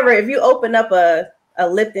 if you open up a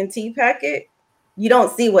Lipton tea packet, you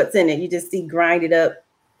don't see what's in it. You just see grinded up.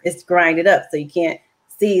 It's grinded up. So you can't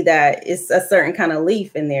see that it's a certain kind of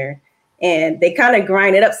leaf in there. And they kind of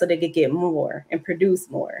grind it up so they could get more and produce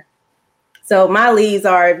more. So my leaves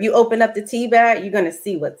are, if you open up the tea bag, you're going to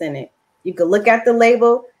see what's in it. You can look at the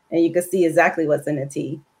label and you can see exactly what's in the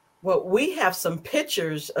tea. Well, we have some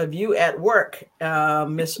pictures of you at work,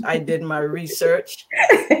 Miss. I did my research.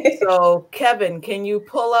 So, Kevin, can you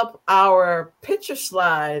pull up our picture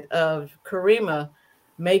slide of Karima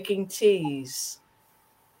making teas?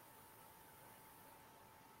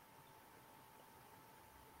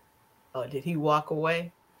 Oh, did he walk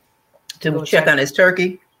away? To check on his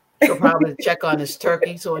turkey? He'll probably check on his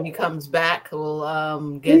turkey. So when he comes back,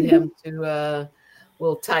 we'll get him to,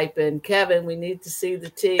 we'll type in, Kevin, we need to see the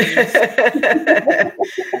teas.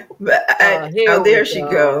 There she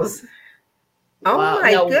goes. Oh, wow.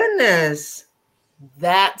 my goodness.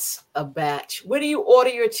 That's a batch. Where do you order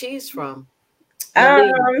your teas from?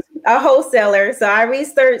 A wholesaler. So I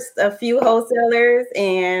researched a few wholesalers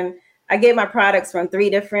and I get my products from 3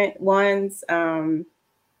 different ones.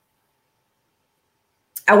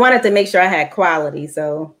 I wanted to make sure I had quality.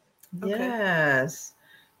 So yes,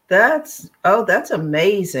 that's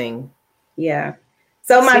amazing. Yeah.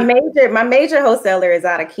 So my major wholesaler is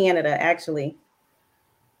out of Canada, actually.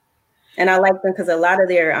 And I like them because a lot of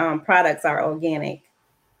their products are organic.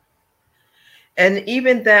 And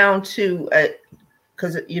even down to,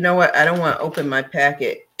 because you know what, I don't want to open my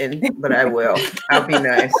packet, but I will. I'll be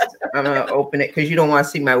nice. I'm gonna open it because you don't want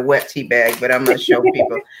to see my wet tea bag, but I'm gonna show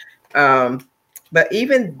people. But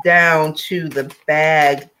even down to the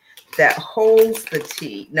bag that holds the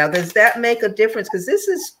tea. Now, does that make a difference? Because this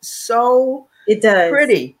is so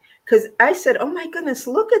pretty. Because I said, oh my goodness,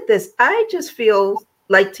 look at this. I just feel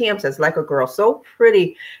like Tam says, like a girl, so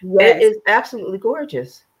pretty. Yes. It is absolutely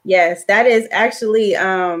gorgeous. Yes, that is actually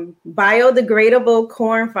biodegradable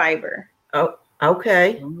corn fiber. Oh,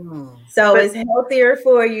 okay. So it's healthier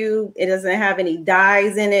for you. It doesn't have any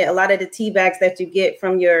dyes in it. A lot of the tea bags that you get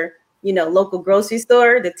from your, local grocery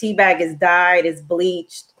store, the tea bag is dyed, is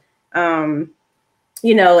bleached, and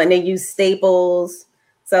they use staples.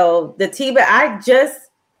 So the tea bag, I just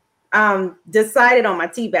decided on my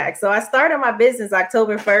tea bag. So I started my business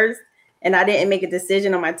October 1st. And I didn't make a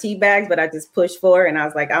decision on my tea bags, but I just pushed for it. And I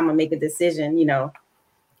was like, I'm going to make a decision,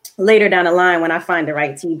 later down the line when I find the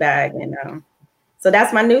right tea bag. And so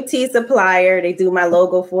that's my new tea supplier. They do my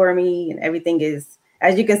logo for me and everything is,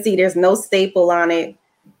 as you can see, there's no staple on it.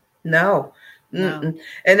 No, No.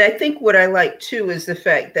 And I think what I like too is the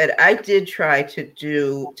fact that I did try to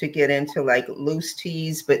get into like loose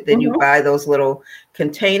teas, but then you buy those little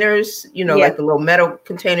containers, like the little metal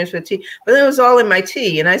containers with tea, but it was all in my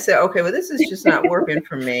tea. And I said, okay, well, this is just not working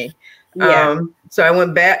for me. So I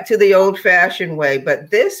went back to the old fashioned way, but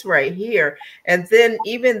this right here, and then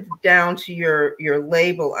even down to your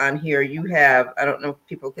label on here, you have, I don't know if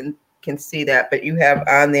people can see that, but you have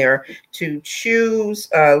on there to choose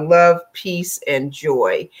love, peace, and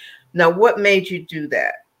joy. Now, what made you do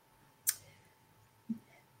that?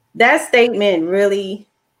 That statement really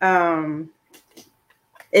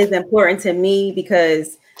is important to me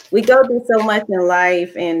because we go through so much in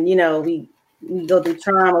life, and we go through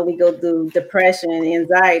trauma, we go through depression,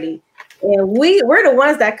 anxiety, and we're the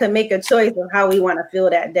ones that could make a choice of how we want to feel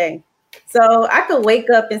that day. So I could wake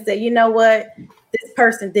up and say, you know what, this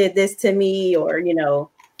person did this to me, or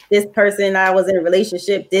this person I was in a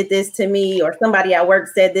relationship did this to me, or somebody at work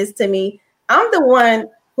said this to me. I'm the one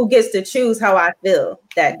who gets to choose how I feel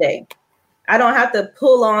that day. I don't have to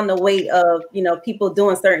pull on the weight of people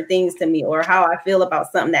doing certain things to me, or how I feel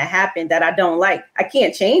about something that happened that I don't like. I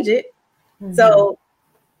can't change it. So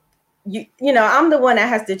I'm the one that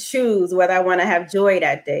has to choose whether I want to have joy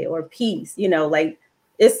that day or peace. Like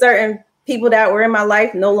it's certain people that were in my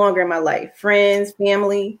life, no longer in my life, friends,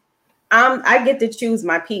 family. I get to choose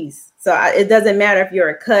my peace. So it doesn't matter if you're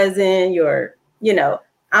a cousin,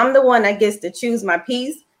 I'm the one that gets to choose my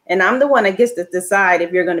peace, and I'm the one that gets to decide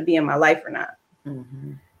if you're going to be in my life or not.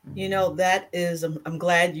 That is, I'm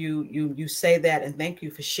glad you say that, and thank you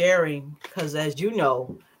for sharing, because as you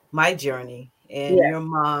know, my journey and your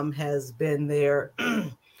mom has been there,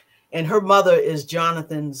 and her mother is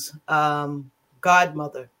Jonathan's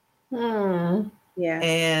godmother. And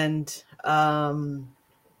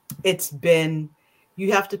it's been,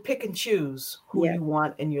 you have to pick and choose who you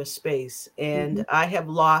want in your space. And I have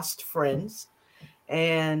lost friends,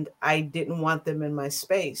 and I didn't want them in my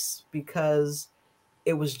space because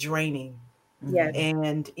it was draining.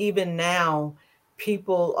 And even now,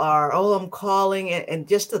 people are, I'm calling, and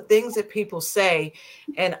just the things that people say.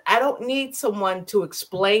 And I don't need someone to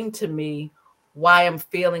explain to me why I'm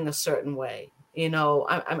feeling a certain way.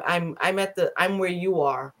 I'm where you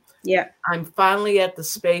are. I'm finally at the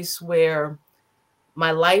space where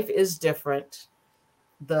my life is different.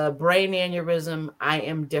 The brain aneurysm, I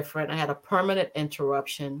am different. I had a permanent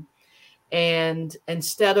interruption. And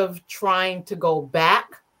instead of trying to go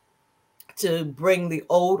back to bring the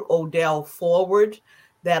old Odell forward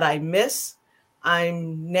that I miss,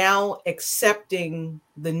 I'm now accepting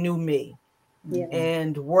the new me.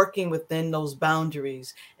 And working within those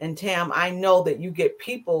boundaries. And Tam, I know that you get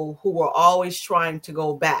people who are always trying to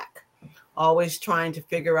go back, always trying to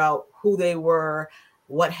figure out who they were,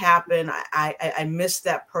 what happened. I miss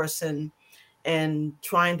that person, and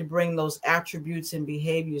trying to bring those attributes and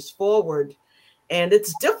behaviors forward. And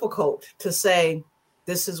it's difficult to say,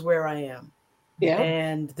 this is where I am.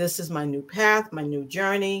 And this is my new path, my new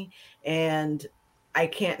journey. And I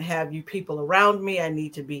can't have you people around me. I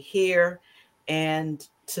need to be here. And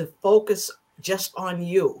to focus just on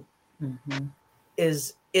you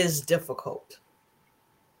is difficult.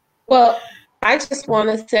 Well, I just want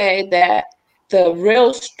to say that the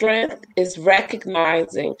real strength is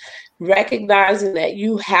recognizing that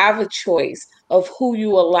you have a choice of who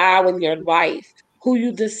you allow in your life, who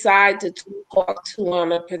you decide to talk to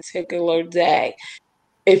on a particular day.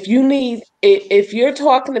 If you're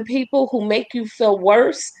talking to people who make you feel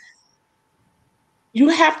worse, you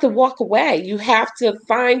have to walk away. You have to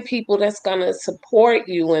find people that's going to support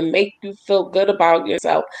you and make you feel good about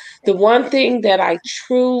yourself. The one thing that I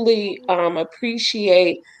truly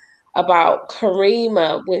appreciate about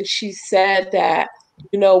Karima, when she said that,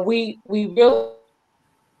 we really,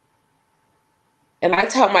 and I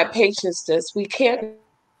tell my patients this, we can't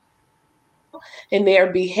in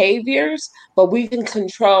their behaviors, but we can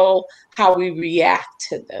control how we react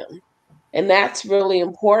to them. And that's really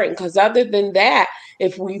important, because other than that,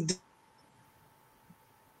 if we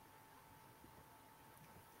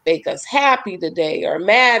make us happy today or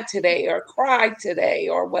mad today or cry today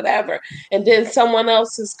or whatever, and then someone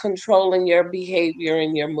else is controlling your behavior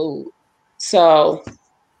and your mood. So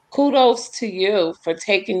kudos to you for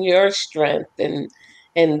taking your strength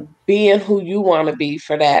and being who you want to be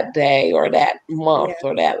for that day or that month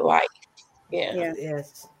or that life.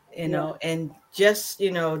 Yes. And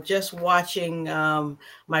just watching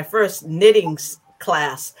my first knitting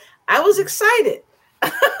class, I was excited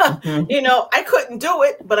You know, I couldn't do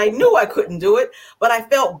it, but I knew I couldn't do it, but I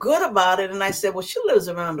felt good about it. And I said, well, she lives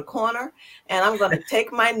around the corner and I'm going to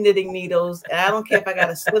take my knitting needles. And I don't care if I got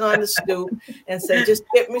to sit on the stoop and say, just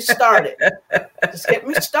get me started. Just get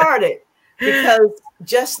me started. Because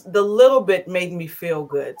just the little bit made me feel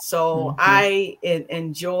good. So I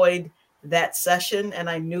enjoyed that session and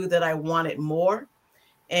I knew that I wanted more.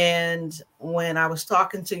 And when I was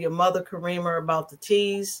talking to your mother, Karima, about the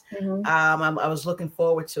teas, I was looking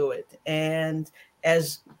forward to it. And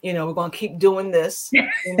as you know, we're going to keep doing this.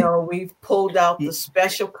 You know, we've pulled out the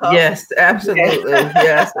special cup. Yes, absolutely.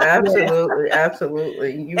 Yes, absolutely.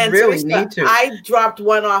 Absolutely. You and really Teresa, need to. I dropped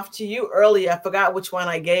one off to you earlier. I forgot which one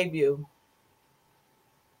I gave you.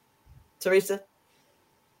 Teresa?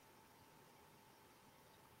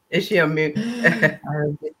 Is she on mute?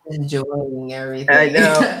 I'm just enjoying everything. I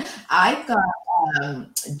know. I got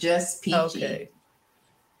just peachy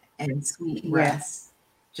and sweet breast.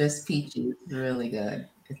 Just peachy is really good.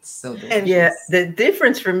 It's so delicious. And yeah, the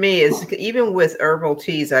difference for me is even with herbal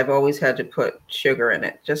teas, I've always had to put sugar in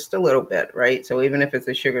it, just a little bit, right? So even if it's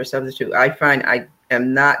a sugar substitute, I find I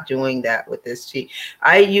am not doing that with this tea.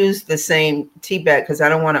 I use the same tea bag because I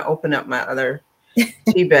don't want to open up my other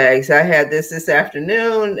tea bags. I had this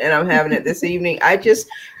afternoon and I'm having it this evening. You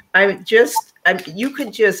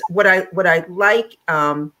could just what I like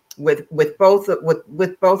with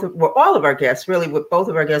all of our guests, really with both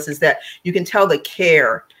of our guests, is that you can tell the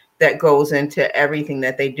care that goes into everything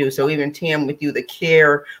that they do. So even Tam, with you, the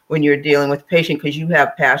care when you're dealing with a patient, because you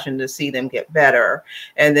have passion to see them get better.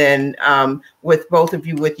 And then with both of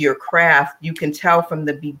you, with your craft, you can tell from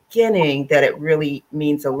the beginning that it really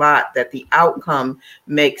means a lot, that the outcome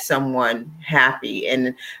makes someone happy.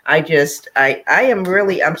 And I feel like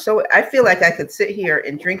I could sit here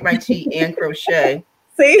and drink my tea and crochet.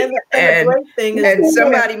 See? And the great thing is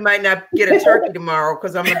somebody might not get a turkey tomorrow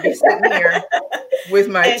because I'm going to be sitting here with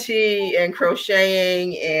my tea and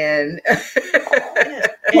crocheting and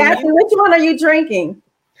Kathy, which one are you drinking?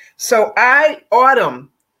 So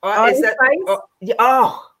Autumn.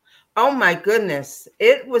 Oh my goodness.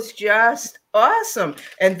 It was just awesome.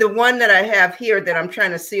 And the one that I have here that I'm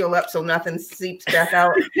trying to seal up so nothing seeps back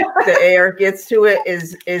out, the air gets to it,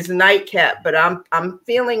 is Nightcap. But I'm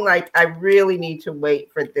feeling like I really need to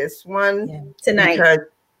wait for this one tonight.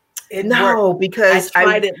 Because I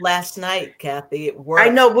tried it last night, Kathy. It worked. I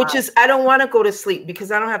know, which is I don't want to go to sleep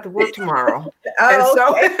because I don't have to work tomorrow. I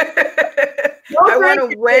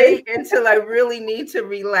want to wait until I really need to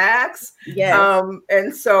relax. Yes.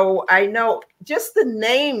 And so I know just the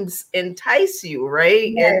names entice you,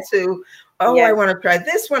 right? Yes. Into, I want to try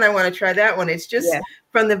this one. I want to try that one. It's just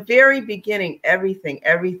from the very beginning, everything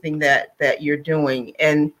that you're doing.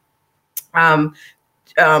 And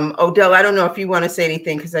Odell, I don't know if you want to say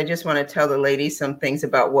anything, because I just want to tell the ladies some things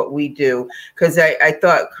about what we do. Because I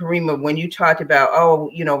thought, Karima, when you talked about,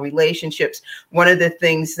 relationships, one of the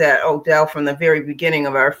things that Odell, from the very beginning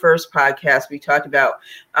of our first podcast, we talked about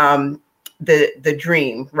the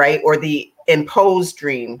dream, right? Or the imposed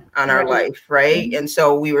dream on our life, right? And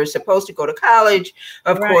so we were supposed to go to college,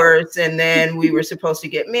 of course, and then we were supposed to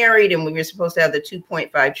get married, and we were supposed to have the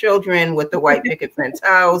 2.5 children with the white picket fence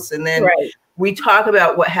house, and then we talk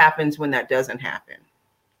about what happens when that doesn't happen,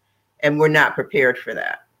 and we're not prepared for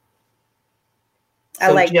that.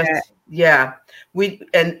 I like that. Yeah,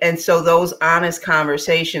 and so those honest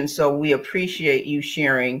conversations. So we appreciate you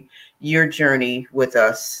sharing your journey with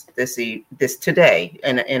us this today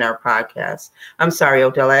in our podcast. I'm sorry,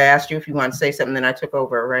 Odell, I asked you if you want to say something, then I took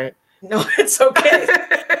over, right? No, it's okay.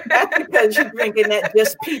 That's because you're drinking that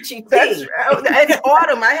just peachy tea. It's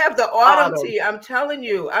autumn. I have the autumn tea. I'm telling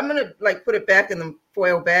you, I'm gonna put it back in the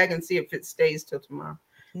foil bag and see if it stays till tomorrow.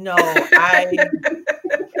 No,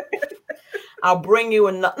 I'll bring you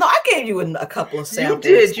another. No, I gave you a couple of samples.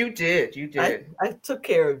 You did. I took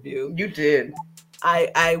care of you. You did.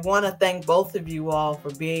 I want to thank both of you all for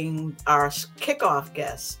being our kickoff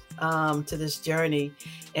guests to this journey.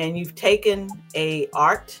 And you've taken a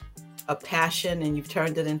art, a passion, and you've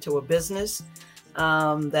turned it into a business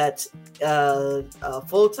that's a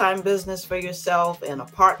full-time business for yourself and a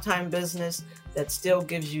part-time business that still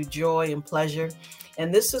gives you joy and pleasure.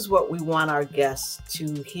 And this is what we want our guests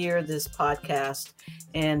to hear this podcast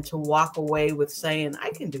and to walk away with saying,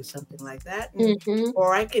 I can do something like that,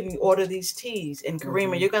 or I can order these teas. And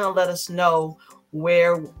Karima, you're going to let us know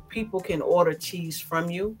where people can order teas from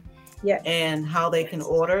you and how they can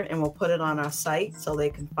order, and we'll put it on our site so they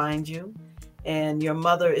can find you. And your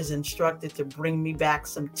mother is instructed to bring me back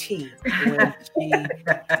some tea when she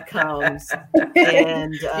comes.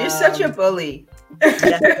 And you're such a bully.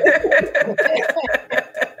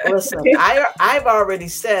 Listen, I've already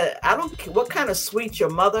said, I don't care what kind of suite your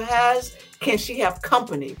mother has. Can she have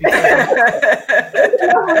company?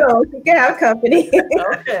 Oh, she can have company.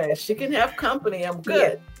 Okay, she can have company. I'm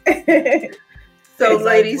good. Yeah. So,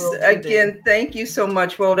 ladies, again, thank you so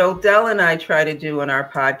much. What Odell and I try to do on our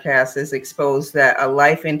podcast is expose that a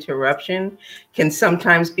life interruption can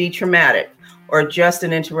sometimes be traumatic, or just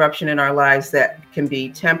an interruption in our lives that can be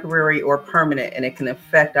temporary or permanent, and it can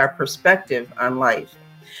affect our perspective on life.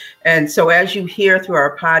 And so as you hear through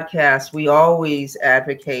our podcast, we always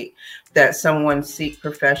advocate that someone seek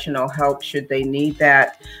professional help should they need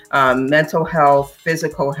that. Mental health,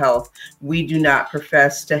 physical health. We do not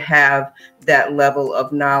profess to have that level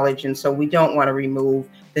of knowledge. And so we don't want to remove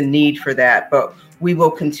the need for that. But we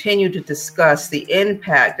will continue to discuss the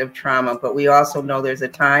impact of trauma, but we also know there's a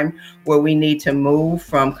time where we need to move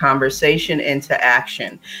from conversation into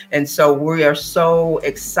action. And so we are so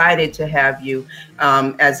excited to have you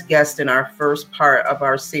as guest in our first part of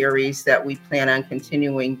our series that we plan on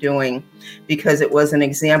continuing doing, because it was an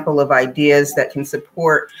example of ideas that can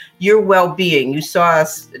support your well-being. You saw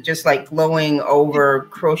us just like glowing over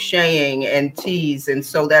crocheting and teas. And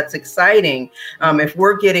so that's exciting. If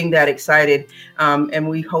we're getting that excited, and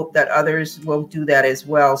we hope that others will do that as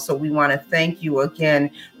well. So we want to thank you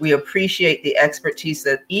again. We appreciate the expertise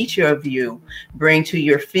that each of you bring to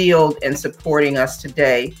your field and supporting us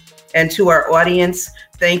today. And to our audience,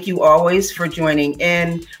 thank you always for joining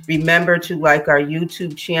in. Remember to like our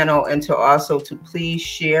YouTube channel and to also to please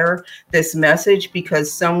share this message,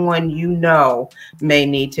 because someone you know may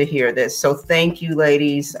need to hear this. So thank you,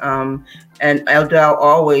 ladies. And Odell,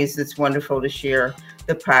 always it's wonderful to share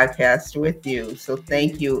the podcast with you. So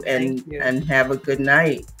thank you and have a good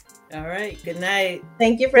night. All right. Good night.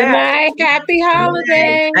 Thank you for Good night. Happy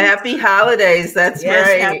holidays. Happy holidays. That's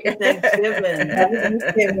right. Happy Thanksgiving. Happy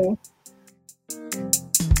Thanksgiving.